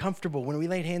 It's uncomfortable. When we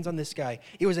laid hands on this guy,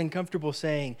 it was uncomfortable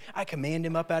saying, I command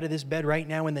him up out of this bed right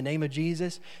now in the name of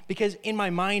Jesus. Because in my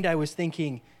mind I was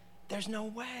thinking, there's no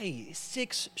way.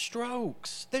 6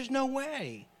 strokes. There's no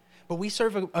way. But we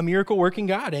serve a miracle-working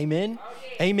God. Amen?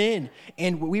 Okay. Amen.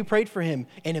 And we prayed for him,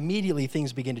 and immediately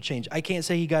things began to change. I can't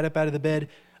say he got up out of the bed.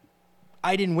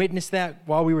 I didn't witness that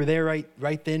while we were there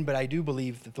right then, but I do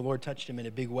believe that the Lord touched him in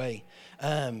a big way.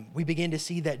 We began to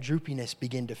see that droopiness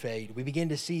begin to fade. We began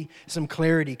to see some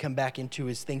clarity come back into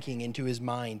his thinking, into his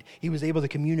mind. He was able to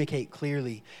communicate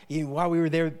clearly. While we were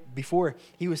there before,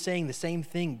 he was saying the same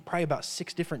thing probably about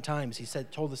 6 different times. He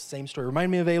told us the same story.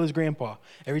 Remind me of Ayla's grandpa.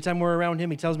 Every time we're around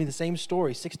him, he tells me the same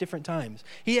story 6 different times.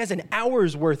 He has an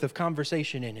hour's worth of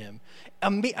conversation in him.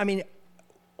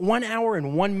 1 hour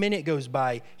and 1 minute goes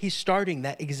by, he's starting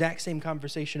that exact same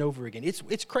conversation over again.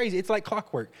 It's crazy. It's like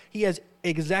clockwork. He has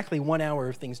exactly 1 hour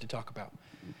of things to talk about.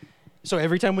 So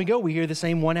every time we go, we hear the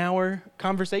same 1 hour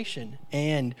conversation.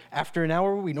 And after an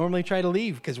hour, we normally try to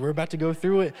leave because we're about to go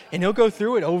through it. And he'll go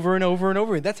through it over and over and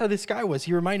over. That's how this guy was.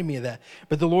 He reminded me of that.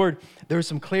 But the Lord, there was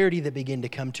some clarity that began to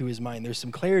come to his mind. There's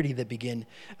some clarity that began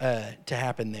to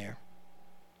happen there.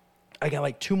 I got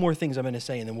like 2 more things I'm going to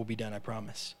say, and then we'll be done, I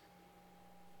promise.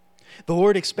 The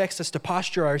Lord expects us to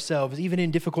posture ourselves even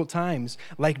in difficult times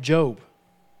like Job.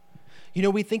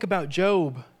 We think about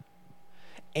Job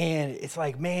and it's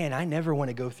like, man, I never want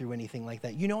to go through anything like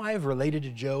that. I have related to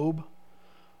Job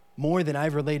more than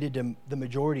I've related to the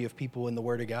majority of people in the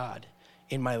Word of God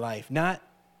in my life. Not,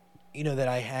 that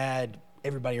I had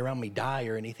everybody around me die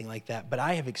or anything like that, but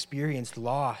I have experienced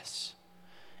loss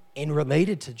and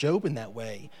related to Job in that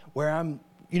way where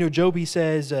Job, he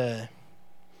says,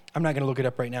 I'm not going to look it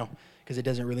up right now because it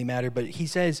doesn't really matter. But he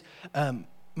says,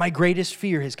 my greatest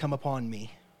fear has come upon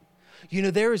me.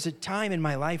 There was a time in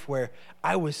my life where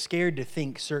I was scared to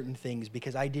think certain things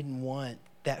because I didn't want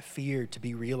that fear to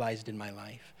be realized in my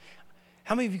life.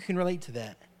 How many of you can relate to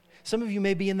that? Some of you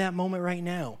may be in that moment right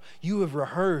now. You have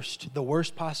rehearsed the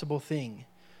worst possible thing.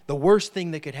 The worst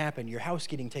thing that could happen, your house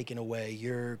getting taken away,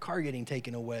 your car getting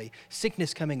taken away,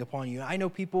 sickness coming upon you. I know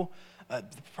people,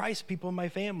 people in my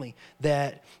family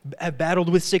that have battled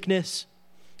with sickness.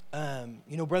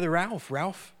 Brother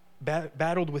Ralph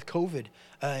battled with COVID,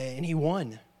 and he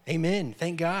won. Amen.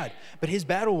 Thank God. But his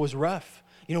battle was rough.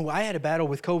 I had a battle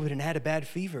with COVID and had a bad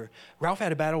fever. Ralph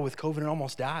had a battle with COVID and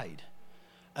almost died.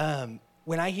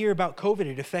 When I hear about COVID,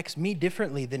 it affects me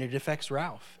differently than it affects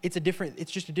Ralph. It's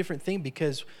just a different thing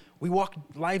because we walk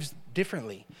lives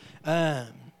differently.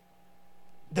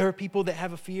 There are people that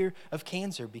have a fear of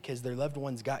cancer because their loved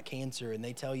ones got cancer and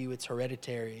they tell you it's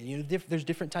hereditary. There's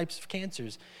different types of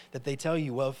cancers that they tell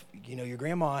you, well, if your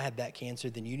grandma had that cancer,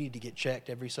 then you need to get checked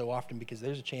every so often because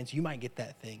there's a chance you might get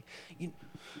that thing.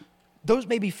 Those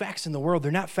may be facts in the world.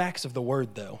 They're not facts of the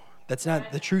word, though. That's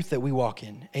not the truth that we walk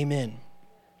in. Amen.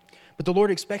 But the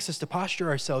Lord expects us to posture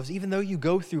ourselves, even though you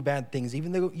go through bad things,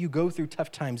 even though you go through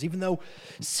tough times, even though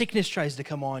sickness tries to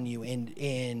come on you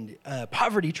and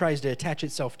poverty tries to attach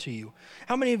itself to you.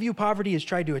 How many of you poverty has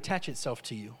tried to attach itself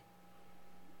to you?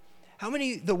 How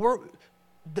many,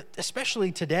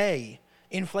 especially today,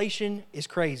 inflation is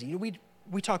crazy.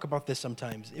 We talk about this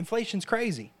sometimes. Inflation's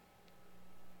crazy.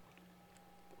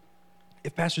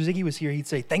 If Pastor Ziggy was here, he'd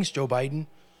say, thanks, Joe Biden.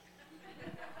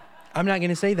 I'm not going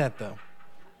to say that, though.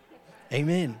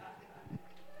 Amen.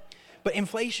 But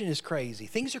inflation is crazy.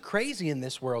 Things are crazy in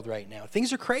this world right now.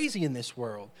 Things are crazy in this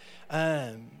world.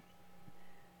 But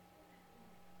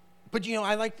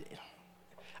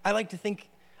I like to think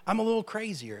I'm a little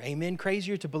crazier, amen?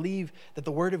 Crazier to believe that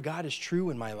the Word of God is true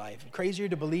in my life. Crazier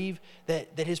to believe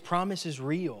that His promise is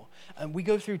real. We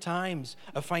go through times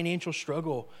of financial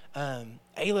struggle.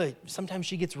 Ayla, sometimes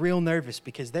she gets real nervous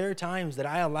because there are times that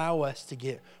I allow us to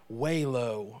get way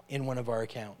low in one of our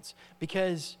accounts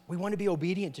because we want to be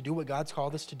obedient to do what God's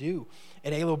called us to do.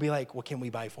 And Ayla will be like, well, can we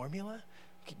buy formula?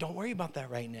 Don't worry about that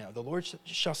right now. The Lord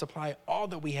shall supply all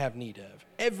that we have need of,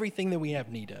 everything that we have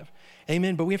need of.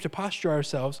 Amen. But we have to posture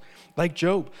ourselves like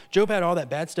Job. Job had all that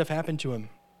bad stuff happen to him.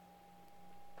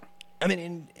 I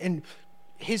mean, and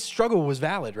his struggle was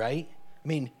valid, right? I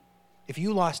mean, if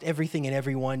you lost everything and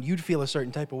everyone, you'd feel a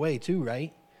certain type of way too,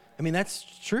 right? I mean, that's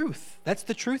truth. That's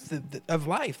the truth of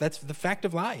life. That's the fact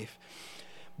of life.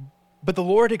 But the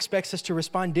Lord expects us to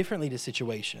respond differently to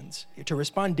situations, to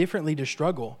respond differently to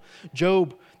struggle.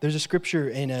 Job, there's a scripture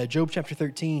in Job chapter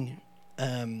 13. I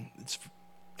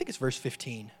think it's verse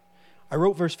 15. I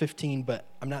wrote verse 15, but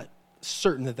I'm not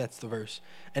certain that that's the verse.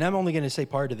 And I'm only going to say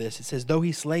part of this. It says, though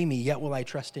he slay me, yet will I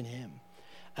trust in him.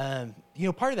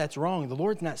 Part of that's wrong. The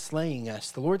Lord's not slaying us.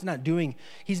 The Lord's not doing,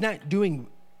 he's not doing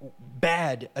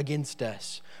bad against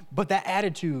us. But that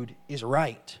attitude is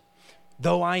right.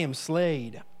 Though I am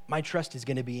slayed, my trust is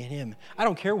going to be in him. I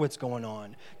don't care what's going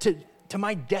on. To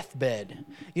my deathbed.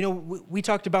 We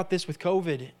talked about this with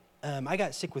COVID. I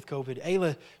got sick with COVID.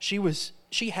 Ayla,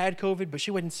 she had COVID, but she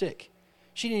wasn't sick.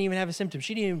 She didn't even have a symptom.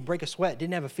 She didn't even break a sweat,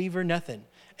 didn't have a fever, nothing.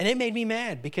 And it made me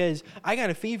mad because I got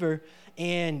a fever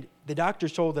and the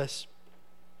doctors told us,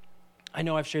 I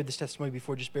know I've shared this testimony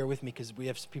before, just bear with me because we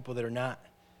have some people that are not,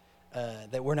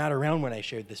 that were not around when I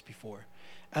shared this before.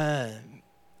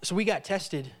 So we got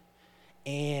tested.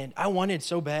 And I wanted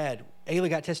so bad. Ayla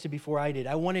got tested before I did.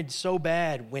 I wanted so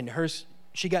bad when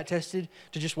she got tested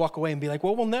to just walk away and be like,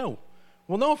 well, we'll know.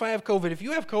 We'll know if I have COVID. If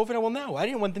you have COVID, I will know. I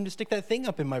didn't want them to stick that thing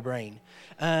up in my brain.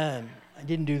 I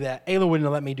didn't do that. Ayla wouldn't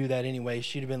have let me do that anyway.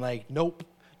 She'd have been like, nope,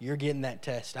 you're getting that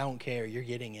test. I don't care. You're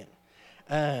getting it.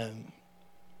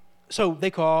 So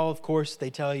they call, of course, they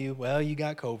tell you, well, you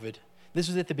got COVID. This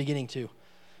was at the beginning too.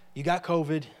 You got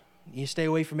COVID. You stay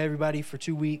away from everybody for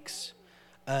 2 weeks.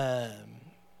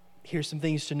 Here's some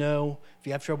things to know. If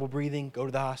you have trouble breathing, go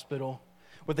to the hospital.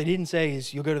 What they didn't say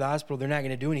is you'll go to the hospital. They're not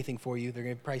going to do anything for you. They're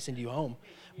going to probably send you home.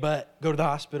 But go to the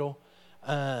hospital.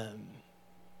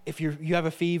 If you have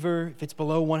a fever, if it's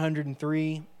below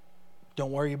 103,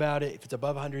 don't worry about it. If it's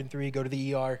above 103, go to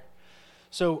the ER.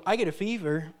 So I get a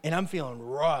fever, and I'm feeling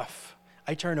rough.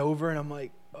 I turn over, and I'm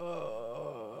like,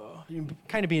 oh,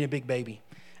 kind of being a big baby.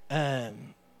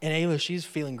 And Ayla, she's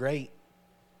feeling great.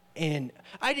 And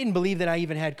I didn't believe that I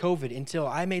even had COVID until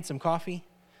I made some coffee,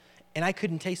 and I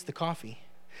couldn't taste the coffee.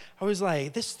 I was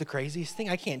like, this is the craziest thing.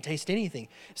 I can't taste anything.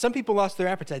 Some people lost their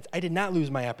appetites. I did not lose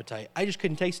my appetite. I just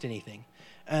couldn't taste anything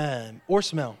or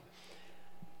smell.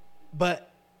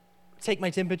 But take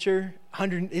my temperature,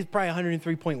 it's probably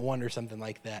 103.1 or something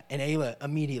like that. And Ayla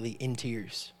immediately in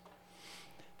tears.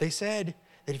 They said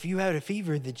that if you had a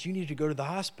fever that you need to go to the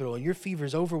hospital and your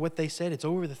fever's over what they said, it's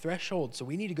over the threshold, so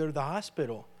we need to go to the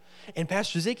hospital. And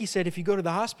Pastor Zicky said if you go to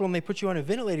the hospital and they put you on a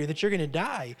ventilator that you're going to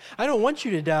die. I don't want you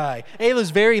to die.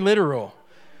 Ayla's very literal.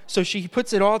 So she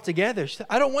puts it all together. She said,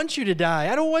 I don't want you to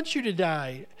die. I don't want you to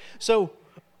die. So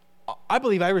I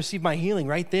believe I received my healing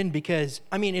right then because,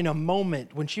 in a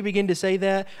moment, when she began to say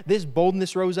that, this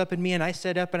boldness rose up in me, and I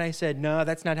sat up and I said, no,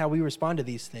 that's not how we respond to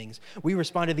these things. We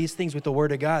respond to these things with the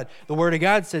Word of God. The Word of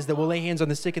God says that we'll lay hands on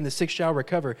the sick and the sick shall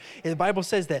recover. And the Bible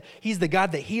says that He's the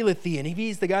God that healeth thee, and if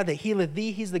He's the God that healeth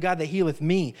thee, He's the God that healeth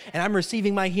me. And I'm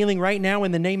receiving my healing right now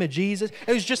in the name of Jesus.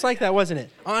 It was just like that, wasn't it?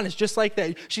 Honest, just like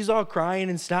that. She's all crying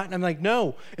and snotting. I'm like,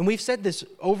 no. And we've said this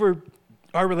over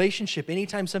our relationship.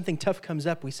 Anytime something tough comes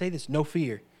up, we say this, no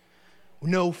fear.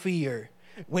 No fear.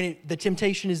 When the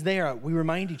temptation is there, we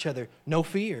remind each other, no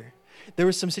fear. There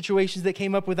were some situations that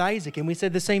came up with Isaac, and we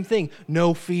said the same thing,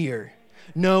 no fear.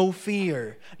 No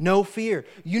fear. No fear.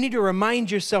 You need to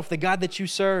remind yourself the God that you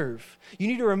serve. You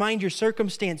need to remind your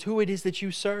circumstance who it is that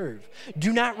you serve.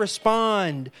 Do not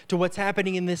respond to what's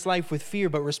happening in this life with fear,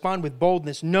 but respond with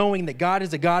boldness, knowing that God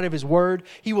is a God of His Word.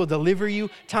 He will deliver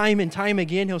you time and time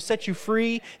again. He'll set you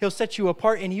free. He'll set you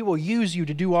apart, and He will use you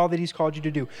to do all that He's called you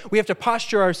to do. We have to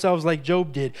posture ourselves like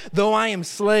Job did. Though I am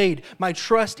slayed, my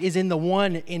trust is in the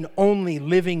one and only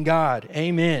living God.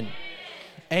 Amen.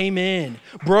 Amen.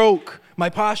 Broke. My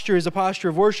posture is a posture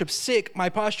of worship. Sick, my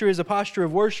posture is a posture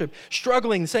of worship.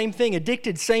 Struggling, same thing.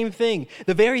 Addicted, same thing.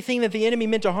 The very thing that the enemy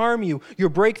meant to harm you, your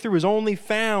breakthrough is only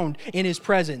found in His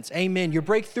presence. Amen. Your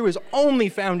breakthrough is only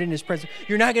found in His presence.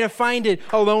 You're not going to find it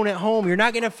alone at home. You're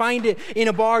not going to find it in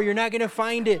a bar. You're not going to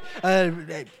find it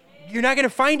You're not going to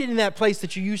find it in that place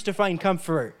that you used to find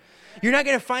comfort. You're not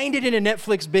going to find it in a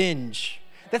Netflix binge.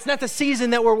 That's not the season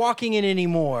that we're walking in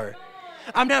anymore.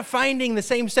 I'm not finding the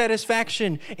same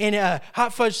satisfaction in a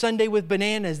hot fudge sundae with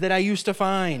bananas that I used to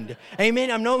find. Amen.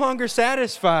 I'm no longer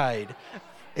satisfied.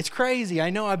 It's crazy.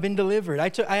 I know. I've been delivered.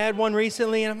 I had one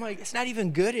recently, and I'm like, it's not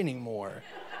even good anymore.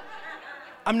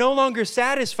 I'm no longer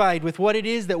satisfied with what it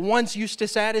is that once used to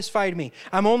satisfy me.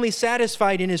 I'm only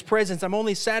satisfied in His presence. I'm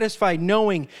only satisfied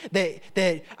knowing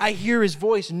that I hear His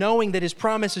voice, knowing that His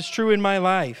promise is true in my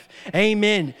life.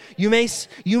 Amen. You may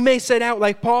set out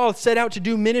like Paul set out to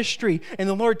do ministry, and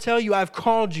the Lord tell you, I've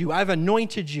called you, I've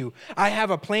anointed you, I have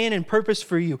a plan and purpose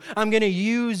for you. I'm going to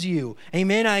use you.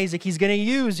 Amen, Isaac. He's going to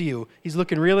use you. He's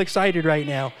looking real excited right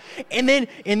now. And then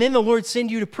the Lord send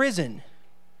you to prison.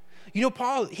 You know,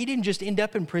 Paul, he didn't just end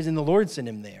up in prison. The Lord sent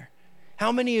him there. How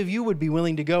many of you would be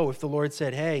willing to go if the Lord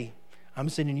said, hey, I'm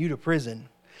sending you to prison?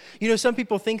 You know, some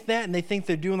people think that, and they think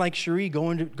they're doing like Cherie,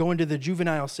 going to the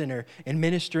juvenile center and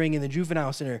ministering in the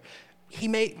juvenile center.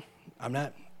 I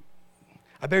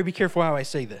better be careful how I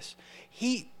say this.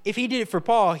 If he did it for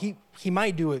Paul, he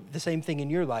might do it the same thing in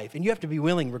your life, and you have to be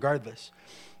willing regardless.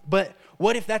 But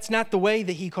what if that's not the way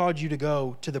that he called you to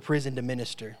go to the prison to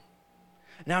minister?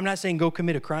 Now, I'm not saying go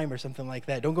commit a crime or something like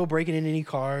that. Don't go breaking in any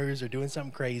cars or doing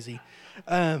something crazy.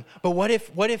 But what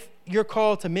if your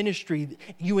call to ministry,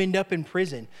 you end up in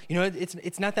prison? You know,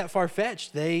 it's not that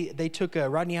far-fetched. They took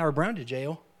Rodney Howard-Browne to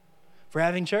jail for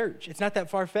having church. It's not that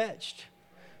far-fetched.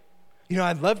 You know,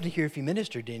 I'd love to hear if he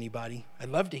ministered to anybody. I'd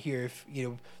love to hear if, you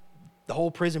know, the whole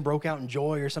prison broke out in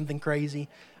joy or something crazy.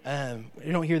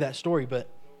 You don't hear that story, but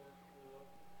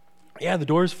yeah, the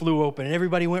doors flew open and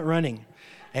everybody went running.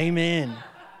 Amen.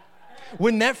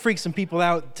 Wouldn't that freak some people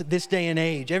out to this day and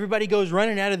age? Everybody goes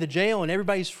running out of the jail and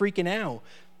everybody's freaking out.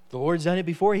 The Lord's done it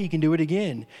before. He can do it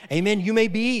again. Amen. You may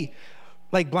be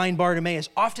like blind Bartimaeus.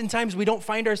 Oftentimes we don't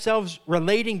find ourselves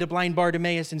relating to blind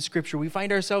Bartimaeus in Scripture. We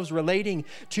find ourselves relating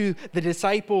to the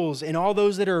disciples and all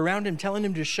those that are around him, telling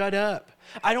him to shut up.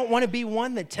 I don't want to be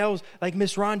one that tells, like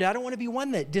Miss Rhonda, I don't want to be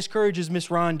one that discourages Miss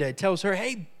Rhonda, tells her,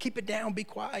 hey, keep it down, be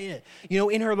quiet. You know,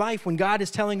 in her life, when God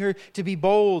is telling her to be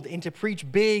bold and to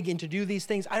preach big and to do these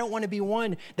things, I don't want to be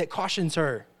one that cautions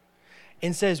her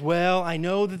and says, well, I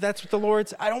know that that's what the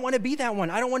Lord's. I don't want to be that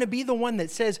one. I don't want to be the one that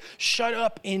says, shut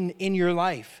up in your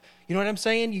life. You know what I'm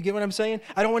saying? You get what I'm saying?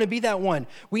 I don't want to be that one.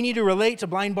 We need to relate to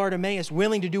blind Bartimaeus,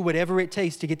 willing to do whatever it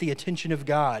takes to get the attention of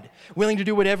God, willing to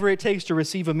do whatever it takes to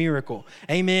receive a miracle.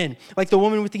 Amen. Like the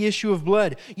woman with the issue of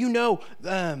blood. You know,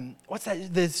 what's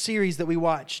that? The series that we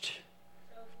watched?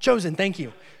 Chosen. Thank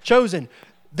you. Chosen.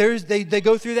 They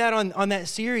go through that on that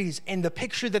series, and the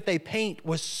picture that they paint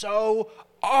was so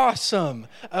awesome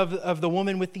of the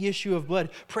woman with the issue of blood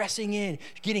pressing in,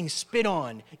 getting spit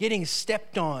on, getting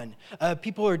stepped on.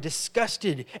 People are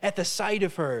disgusted at the sight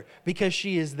of her because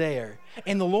she is there.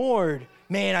 And the Lord,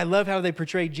 man, I love how they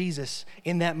portrayed Jesus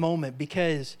in that moment,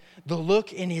 because the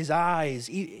look in his eyes,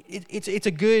 it's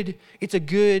a good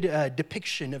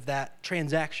depiction of that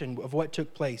transaction of what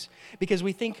took place. Because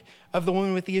we think of the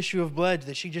woman with the issue of blood,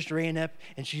 that she just ran up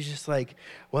and she's just like,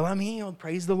 well, I'm healed,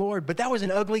 praise the Lord. But that was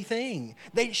an ugly thing.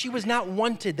 She was not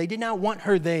wanted. They did not want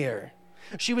her there.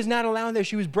 She was not allowed there.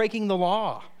 She was breaking the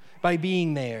law by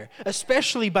being there,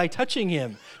 especially by touching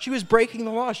him. She was breaking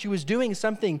the law. She was doing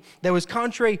something that was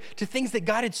contrary to things that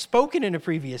God had spoken in a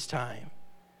previous time.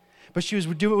 But she was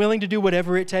willing to do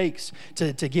whatever it takes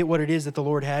to get what it is that the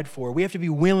Lord had for her. We have to be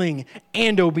willing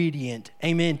and obedient,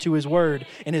 amen, to his word,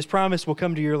 and his promise will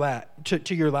come to your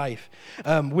life.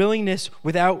 Willingness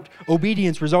without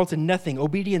obedience results in nothing.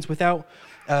 Obedience without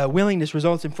willingness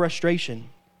results in frustration.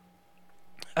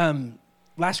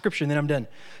 Last scripture, and then I'm done.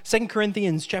 2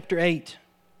 Corinthians chapter 8.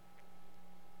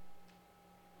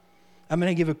 I'm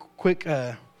going to give a quick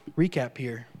recap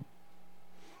here.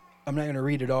 I'm not going to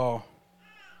read it all.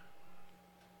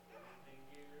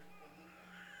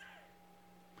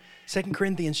 2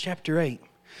 Corinthians chapter 8.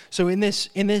 So in this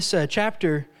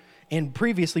chapter, and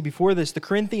previously before this, the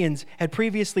Corinthians had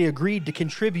previously agreed to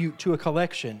contribute to a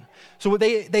collection. So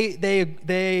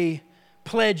they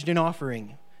pledged an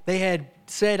offering. They had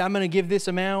said, I'm going to give this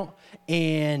amount,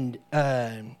 and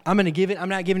I'm going to give it. I'm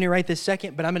not giving it right this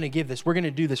second, but I'm going to give this. We're going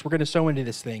to do this. We're going to sow into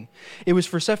this thing. It was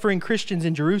for suffering Christians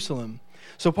in Jerusalem.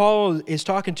 So Paul is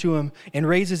talking to him and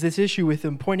raises this issue with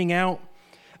him, pointing out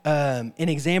an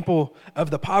example of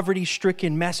the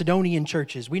poverty-stricken Macedonian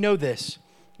churches. We know this.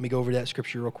 Let me go over that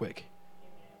scripture real quick.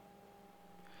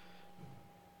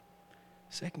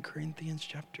 2 Corinthians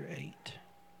chapter 8.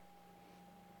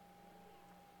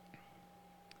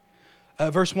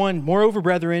 Verse 1, moreover,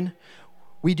 brethren,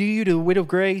 We do you to the wit of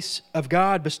grace of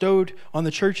God bestowed on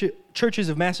the churches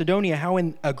of Macedonia, how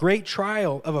in a great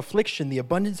trial of affliction, the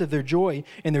abundance of their joy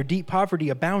and their deep poverty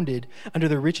abounded under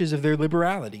the riches of their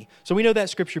liberality. So we know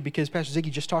that scripture because Pastor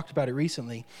Ziggy just talked about it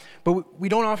recently. But we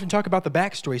don't often talk about the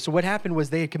backstory. So what happened was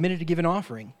they had committed to give an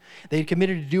offering. They had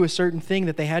committed to do a certain thing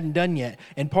that they hadn't done yet.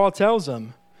 And Paul tells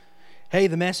them, hey,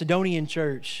 the Macedonian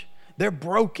church, they're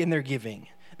broke in their giving.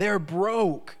 They're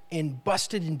broke and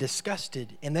busted and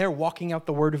disgusted, and they're walking out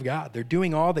the word of God. They're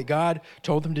doing all that God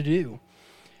told them to do.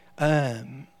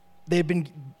 They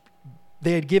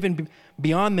had given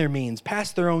beyond their means,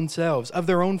 past their own selves, of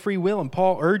their own free will, and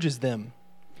Paul urges them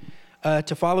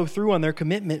to follow through on their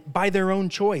commitment by their own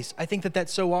choice. I think that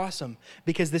that's so awesome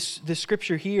because this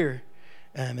scripture here,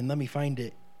 and let me find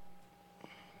it.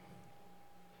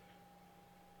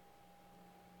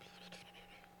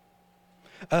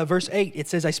 Verse 8, it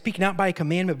says, I speak not by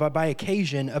commandment, but by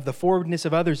occasion of the forwardness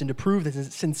of others, and to prove the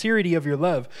sincerity of your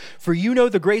love. For you know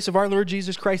the grace of our Lord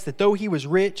Jesus Christ, that though he was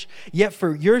rich, yet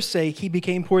for your sake he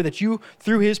became poor, that you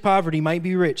through his poverty might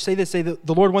be rich. Say this, say, the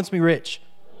Lord wants me rich.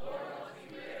 The Lord wants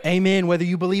me rich. Amen. Whether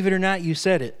you believe it or not, you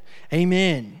said it.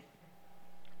 Amen.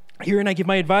 Herein I give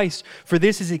my advice, for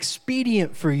this is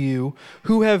expedient for you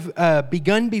who have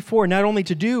begun before, not only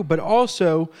to do, but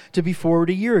also to be forward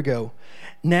a year ago.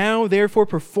 Now, therefore,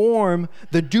 perform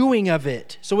the doing of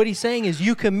it. So what he's saying is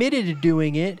you committed to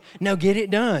doing it, now get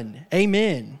it done.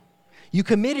 Amen. You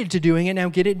committed to doing it, now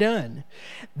get it done.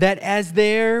 That as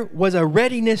there was a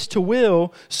readiness to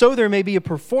will, so there may be a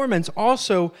performance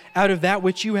also out of that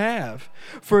which you have.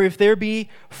 For if there be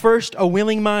first a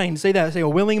willing mind, say that, say a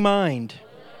willing mind.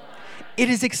 It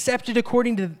is accepted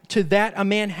according to that a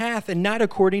man hath, and not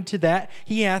according to that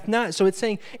he hath not. So it's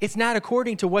saying it's not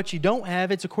according to what you don't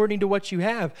have, it's according to what you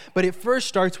have. But it first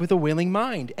starts with a willing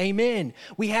mind. Amen.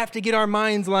 We have to get our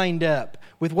minds lined up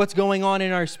with what's going on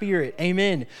in our spirit.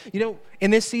 Amen. You know, in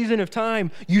this season of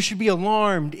time, you should be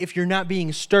alarmed if you're not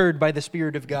being stirred by the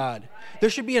Spirit of God.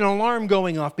 There should be an alarm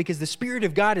going off because the Spirit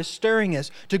of God is stirring us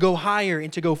to go higher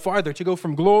and to go farther, to go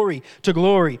from glory to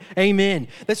glory. Amen.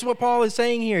 That's what Paul is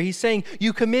saying here. He's saying,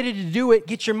 you committed to do it,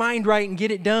 get your mind right and get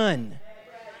it done.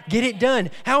 Get it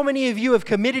done. How many of you have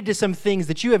committed to some things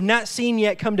that you have not seen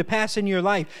yet come to pass in your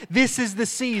life? This is the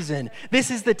season.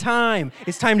 This is the time.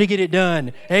 It's time to get it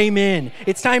done. Amen.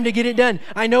 It's time to get it done.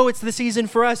 I know it's the season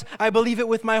for us. I believe it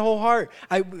with my whole heart.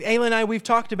 Ayla and I, we've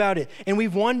talked about it, and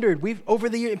we've wondered. Over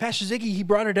the year, Pastor Ziggy, he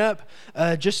brought it up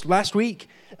just last week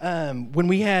when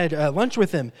we had lunch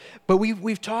with him. But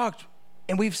we've talked,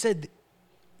 and we've said,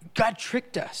 God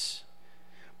tricked us.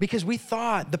 Because we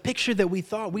thought, the picture that we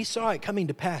thought, we saw it coming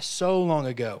to pass so long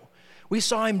ago. We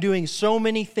saw him doing so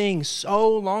many things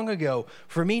so long ago.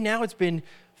 For me now, it's been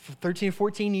 13 or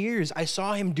 14 years. I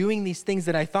saw him doing these things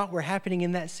that I thought were happening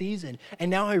in that season.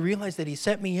 And now I realize that he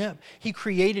set me up. He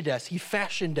created us. He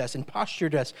fashioned us and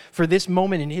postured us for this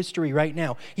moment in history right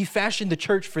now. He fashioned the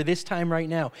church for this time right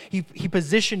now. He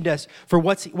positioned us for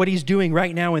what he's doing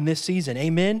right now in this season.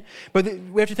 Amen? But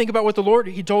we have to think about what the Lord,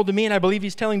 he told to me, and I believe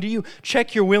he's telling to you.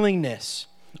 Check your willingness.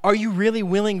 Are you really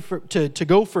willing to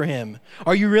go for him?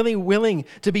 Are you really willing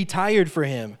to be tired for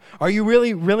him? Are you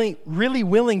really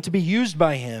willing to be used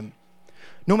by him?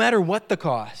 No matter what the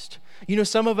cost. You know,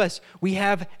 some of us, we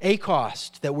have a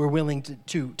cost that we're willing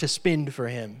to spend for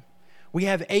him. We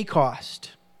have a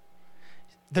cost.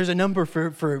 There's a number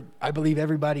for I believe,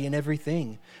 everybody and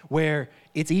everything where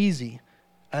it's easy.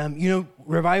 You know,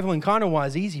 revival in Kanawha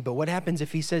is easy, but what happens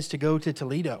if he says to go to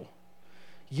Toledo?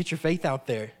 You get your faith out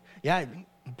there. Yeah,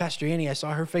 Pastor Annie, I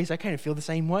saw her face. I kind of feel the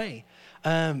same way.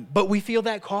 But we feel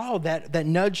that call, that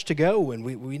nudge to go, and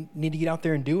we need to get out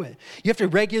there and do it. You have to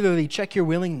regularly check your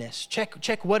willingness.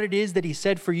 Check what it is that he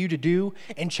said for you to do,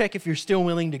 and check if you're still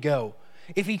willing to go.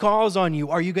 If he calls on you,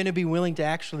 are you going to be willing to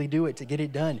actually do it, to get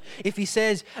it done? If he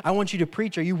says, I want you to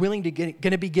preach, are you willing to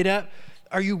get up?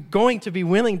 Are you going to be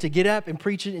willing to get up and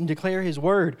preach it and declare his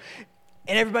word?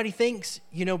 And everybody thinks,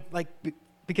 you know, like,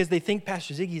 because they think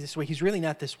Pastor Ziggy's this way, he's really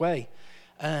not this way.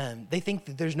 They think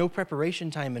that there's no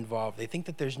preparation time involved. They think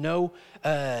that there's no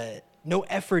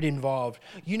effort involved.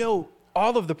 You know,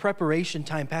 all of the preparation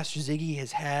time Pastor Ziggy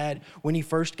has had when he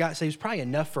first got saved was probably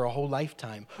enough for a whole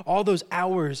lifetime. All those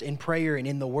hours in prayer and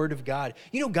in the Word of God.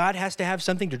 You know, God has to have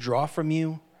something to draw from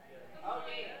you.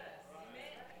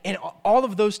 And all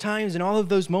of those times and all of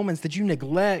those moments that you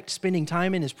neglect spending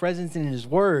time in his presence and in his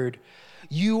Word,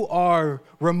 you are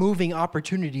removing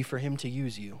opportunity for him to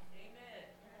use you.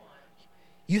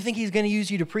 You think he's going to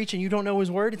use you to preach and you don't know his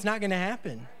word? It's not going to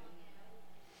happen.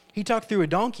 He talked through a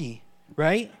donkey,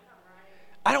 right?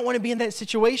 I don't want to be in that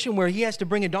situation where he has to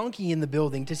bring a donkey in the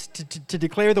building to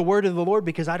declare the word of the Lord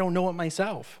because I don't know it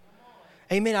myself.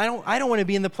 Amen. I don't want to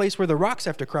be in the place where the rocks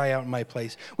have to cry out in my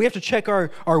place. We have to check our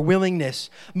willingness.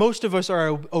 Most of us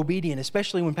are obedient,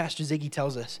 especially when Pastor Ziggy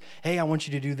tells us, hey, I want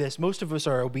you to do this. Most of us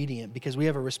are obedient because we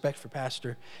have a respect for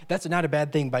Pastor. That's not a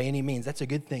bad thing by any means. That's a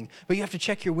good thing. But you have to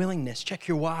check your willingness. Check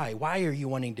your why. Why are you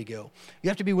wanting to go? You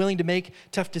have to be willing to make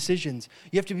tough decisions.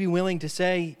 You have to be willing to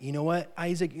say, you know what,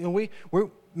 Isaac, we're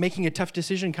making a tough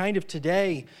decision kind of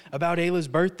today about Ayla's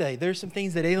birthday. There's some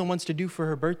things that Ayla wants to do for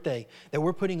her birthday that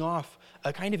we're putting off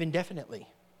kind of indefinitely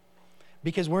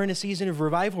because we're in a season of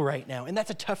revival right now. And that's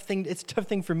a tough thing. It's a tough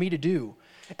thing for me to do.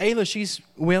 Ayla, she's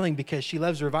willing because she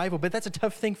loves revival, but that's a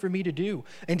tough thing for me to do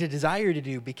and to desire to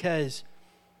do because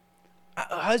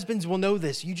husbands will know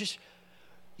this.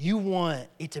 You want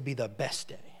it to be the best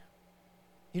day.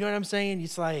 You know what I'm saying?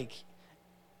 It's like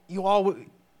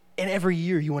and every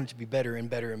year you want it to be better and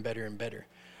better and better and better.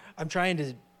 I'm trying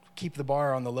to keep the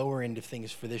bar on the lower end of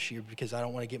things for this year because I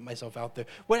don't want to get myself out there.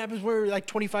 What happens when we're like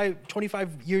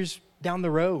 25 years down the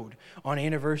road on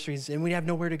anniversaries and we have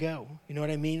nowhere to go? You know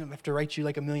what I mean? I have to write you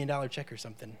like $1 million check or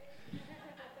something.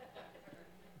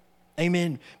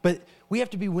 Amen. But we have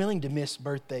to be willing to miss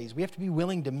birthdays. We have to be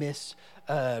willing to miss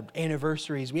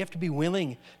anniversaries. We have to be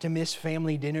willing to miss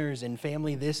family dinners and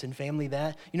family this and family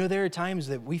that. You know, there are times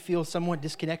that we feel somewhat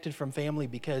disconnected from family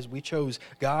because we chose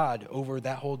God over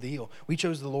that whole deal. We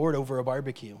chose the Lord over a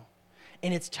barbecue.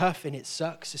 And it's tough and it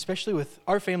sucks, especially with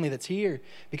our family that's here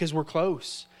because we're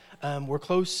close. We're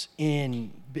close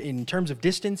in terms of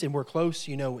distance and we're close,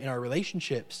 in our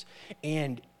relationships.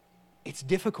 And it's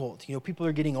difficult. People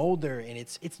are getting older and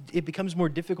it becomes more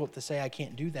difficult to say I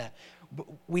can't do that. But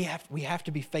we have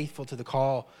to be faithful to the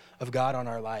call of God on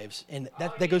our lives. And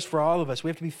that goes for all of us. We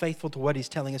have to be faithful to what he's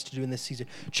telling us to do in this season.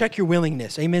 Check your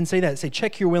willingness. Amen. Say that. Say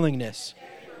check your willingness.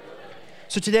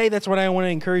 So today that's what I want to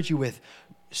encourage you with.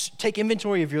 Take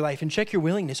inventory of your life and check your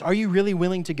willingness. Are you really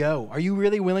willing to go? Are you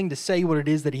really willing to say what it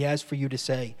is that he has for you to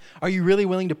say? Are you really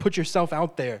willing to put yourself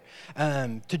out there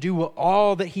to do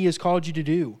all that he has called you to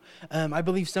do? I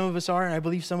believe some of us are, and I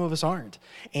believe some of us aren't.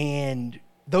 And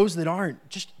those that aren't,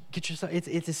 just get yourself.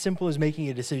 It's as simple as making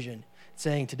a decision,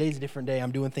 saying today's a different day.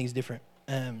 I'm doing things different.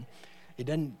 It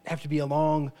doesn't have to be a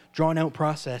long, drawn-out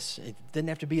process. It doesn't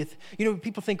have to be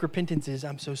people think repentance is,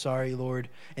 I'm so sorry, Lord.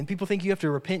 And people think you have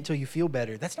to repent until you feel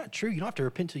better. That's not true. You don't have to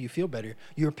repent until you feel better.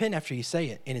 You repent after you say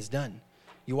it, and it's done.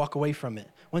 You walk away from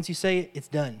it. Once you say it, it's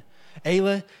done.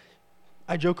 Ayla,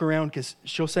 I joke around because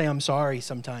she'll say, I'm sorry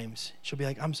sometimes. She'll be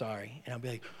like, I'm sorry. And I'll be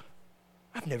like,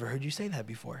 I've never heard you say that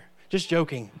before. Just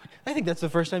joking. I think that's the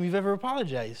first time you've ever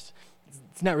apologized.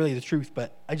 It's not really the truth,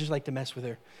 but I just like to mess with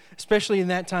her, especially in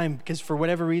that time, because for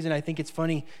whatever reason, I think it's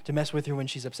funny to mess with her when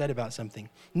she's upset about something.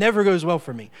 Never goes well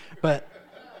for me, but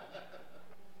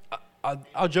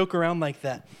I'll joke around like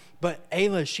that. But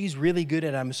Ayla, she's really good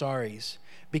at I'm sorries,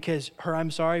 because her I'm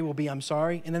sorry will be I'm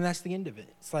sorry, and then that's the end of it.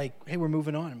 It's like, hey, we're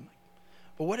moving on. I'm like,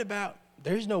 but what about?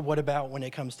 There's no what about when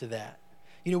it comes to that.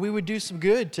 We would do some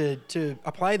good to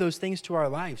apply those things to our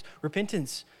lives.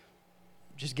 Repentance.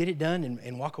 Just get it done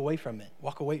and walk away from it.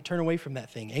 Walk away, turn away from that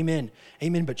thing. Amen.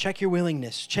 Amen. But check your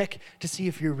willingness. Check to see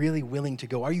if you're really willing to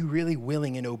go. Are you really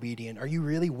willing and obedient? Are you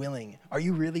really willing? Are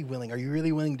you really willing? Are you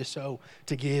really willing to sow,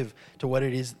 to give to what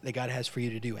it is that God has for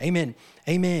you to do? Amen.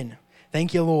 Amen.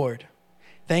 Thank you, Lord.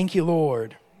 Thank you,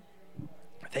 Lord.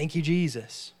 Thank you,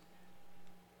 Jesus.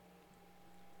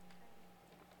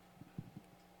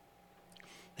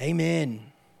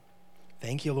 Amen.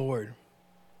 Thank you, Lord.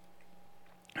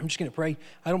 I'm just going to pray.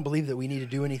 I don't believe that we need to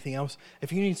do anything else.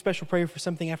 If you need special prayer for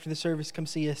something after the service, come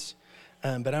see us.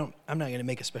 But I'm not going to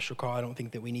make a special call. I don't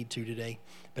think that we need to today.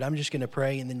 But I'm just going to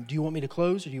pray. And then do you want me to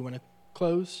close or do you want to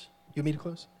close? You want me to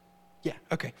close? Yeah,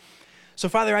 okay. So,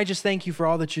 Father, I just thank you for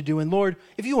all that you're doing. Lord,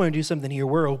 if you want to do something here,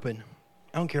 we're open.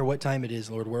 I don't care what time it is,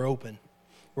 Lord. We're open.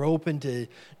 We're open to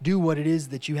do what it is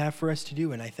that you have for us to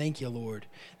do. And I thank you, Lord,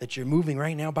 that you're moving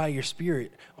right now by your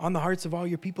Spirit on the hearts of all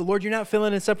your people. Lord, you're not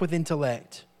filling us up with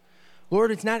intellect. Lord,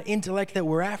 it's not intellect that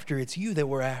we're after. It's you that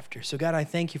we're after. So, God, I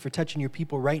thank you for touching your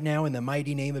people right now in the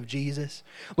mighty name of Jesus.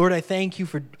 Lord, I thank you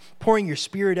for pouring your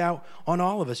Spirit out on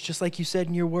all of us, just like you said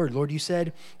in your word. Lord, you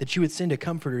said that you would send a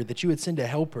comforter, that you would send a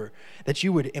helper, that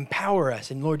you would empower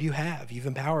us. And, Lord, you have. You've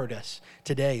empowered us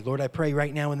today. Lord, I pray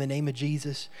right now in the name of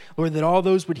Jesus, Lord, that all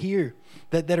those would hear,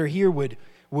 that are here would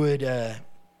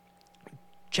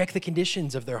check the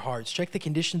conditions of their hearts, check the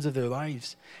conditions of their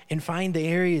lives, and find the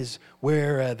areas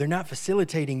where they're not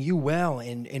facilitating you well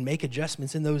and make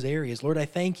adjustments in those areas. Lord, I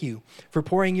thank you for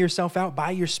pouring yourself out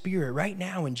by your Spirit right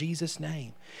now in Jesus'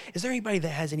 name. Is there anybody that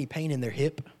has any pain in their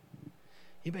hip?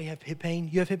 Anybody have hip pain?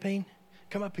 You have hip pain?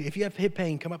 Come up here. If you have hip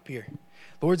pain, come up here.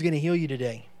 Lord's going to heal you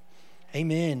today.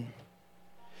 Amen.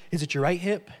 Is it your right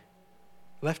hip?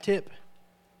 Left hip?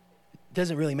 It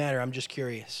doesn't really matter. I'm just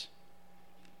curious.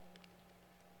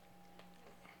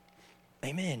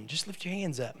 Amen. Just lift your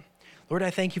hands up. Lord, I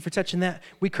thank you for touching that.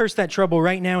 We curse that trouble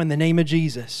right now in the name of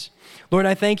Jesus. Lord,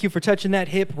 I thank you for touching that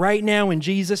hip right now in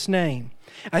Jesus' name.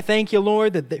 I thank you,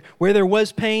 Lord, that where there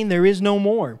was pain, there is no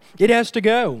more. It has to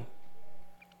go.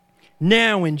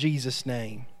 Now in Jesus'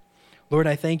 name. Lord,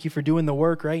 I thank you for doing the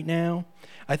work right now.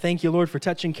 I thank you, Lord, for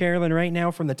touching Carolyn right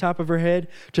now from the top of her head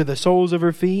to the soles of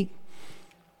her feet.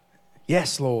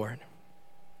 Yes, Lord.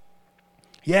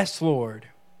 Yes, Lord.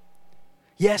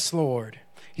 Yes, Lord.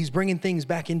 He's bringing things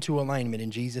back into alignment in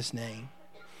Jesus' name.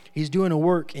 He's doing a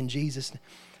work in Jesus' name.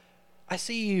 I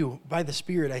see you, by the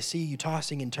Spirit, I see you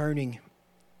tossing and turning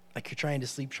like you're trying to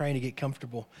sleep, trying to get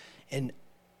comfortable. And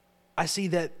I see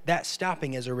that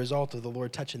stopping as a result of the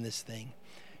Lord touching this thing.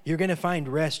 You're going to find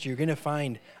rest. You're going to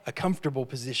find a comfortable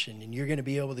position, and you're going to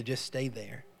be able to just stay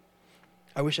there.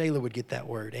 I wish Ayla would get that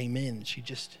word. Amen.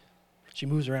 She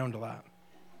moves around a lot.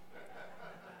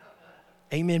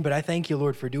 Amen. But I thank you,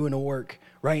 Lord, for doing a work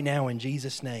right now in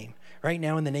Jesus' name. Right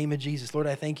now in the name of Jesus. Lord,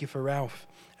 I thank you for Ralph.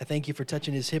 I thank you for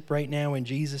touching his hip right now in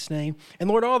Jesus' name. And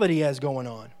Lord, all that he has going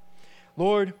on.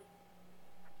 Lord,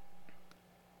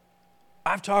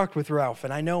 I've talked with Ralph,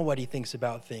 and I know what he thinks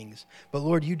about things. But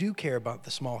Lord, you do care about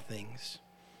the small things.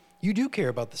 You do care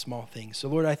about the small things. So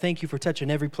Lord, I thank you for touching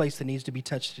every place that needs to be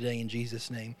touched today in Jesus'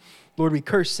 name. Lord, we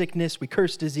curse sickness. We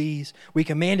curse disease. We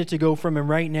command it to go from him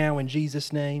right now in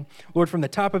Jesus' name. Lord, from the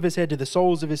top of his head to the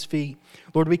soles of his feet.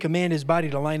 Lord, we command his body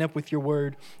to line up with your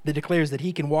word that declares that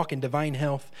he can walk in divine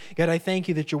health. God, I thank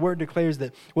you that your word declares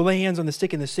that we'll lay hands on the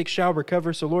sick and the sick shall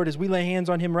recover. So Lord, as we lay hands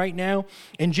on him right now,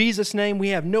 in Jesus' name, we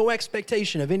have no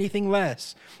expectation of anything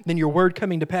less than your word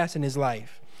coming to pass in his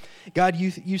life. God,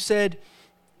 you said...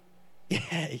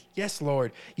 Yes,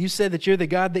 Lord. You said that you're the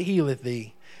God that healeth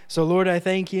thee. So, Lord, I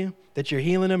thank you that you're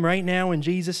healing him right now in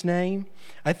Jesus' name.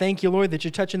 I thank you, Lord, that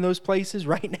you're touching those places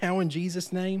right now in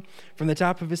Jesus' name, from the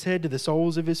top of his head to the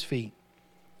soles of his feet.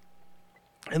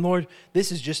 And, Lord,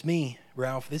 this is just me,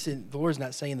 Ralph. The Lord's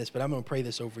not saying this, but I'm going to pray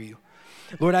this over you.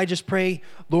 Lord, I just pray,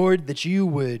 Lord, that you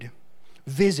would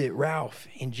visit Ralph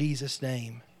in Jesus'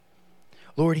 name.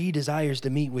 Lord, he desires to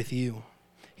meet with you.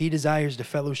 He desires to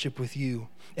fellowship with you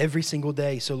every single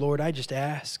day. So, Lord, I just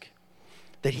ask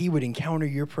that he would encounter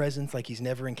your presence like he's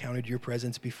never encountered your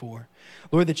presence before.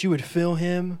 Lord, that you would fill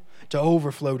him to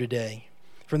overflow today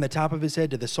from the top of his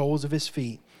head to the soles of his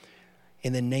feet.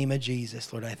 In the name of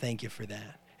Jesus, Lord, I thank you for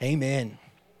that. Amen.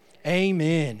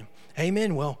 Amen.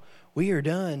 Amen. Well, we are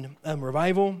done.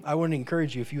 Revival, I want to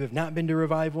encourage you, if you have not been to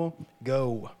Revival,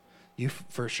 go. You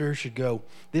for sure should go.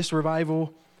 This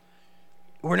Revival...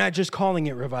 We're not just calling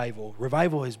it Revival.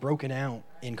 Revival has broken out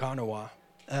in Kanawha.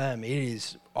 It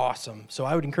is awesome. So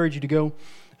I would encourage you to go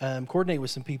coordinate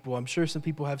with some people. I'm sure some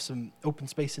people have some open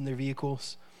space in their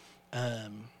vehicles.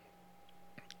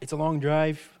 It's a long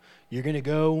drive. You're going to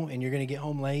go and you're going to get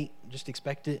home late. Just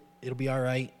expect it. It'll be all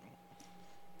right.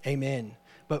 Amen.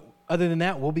 But other than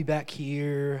that, we'll be back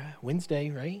here Wednesday,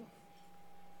 right?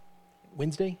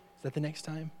 Wednesday? Is that the next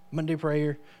time? Monday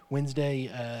prayer,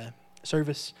 Wednesday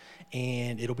service,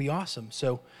 and it'll be awesome.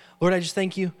 So, Lord, I just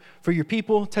thank you for your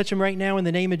people. Touch them right now in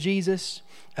the name of Jesus.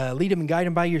 Lead them and guide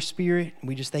them by your Spirit. And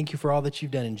we just thank you for all that you've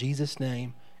done in Jesus'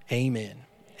 name. Amen.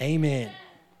 Amen.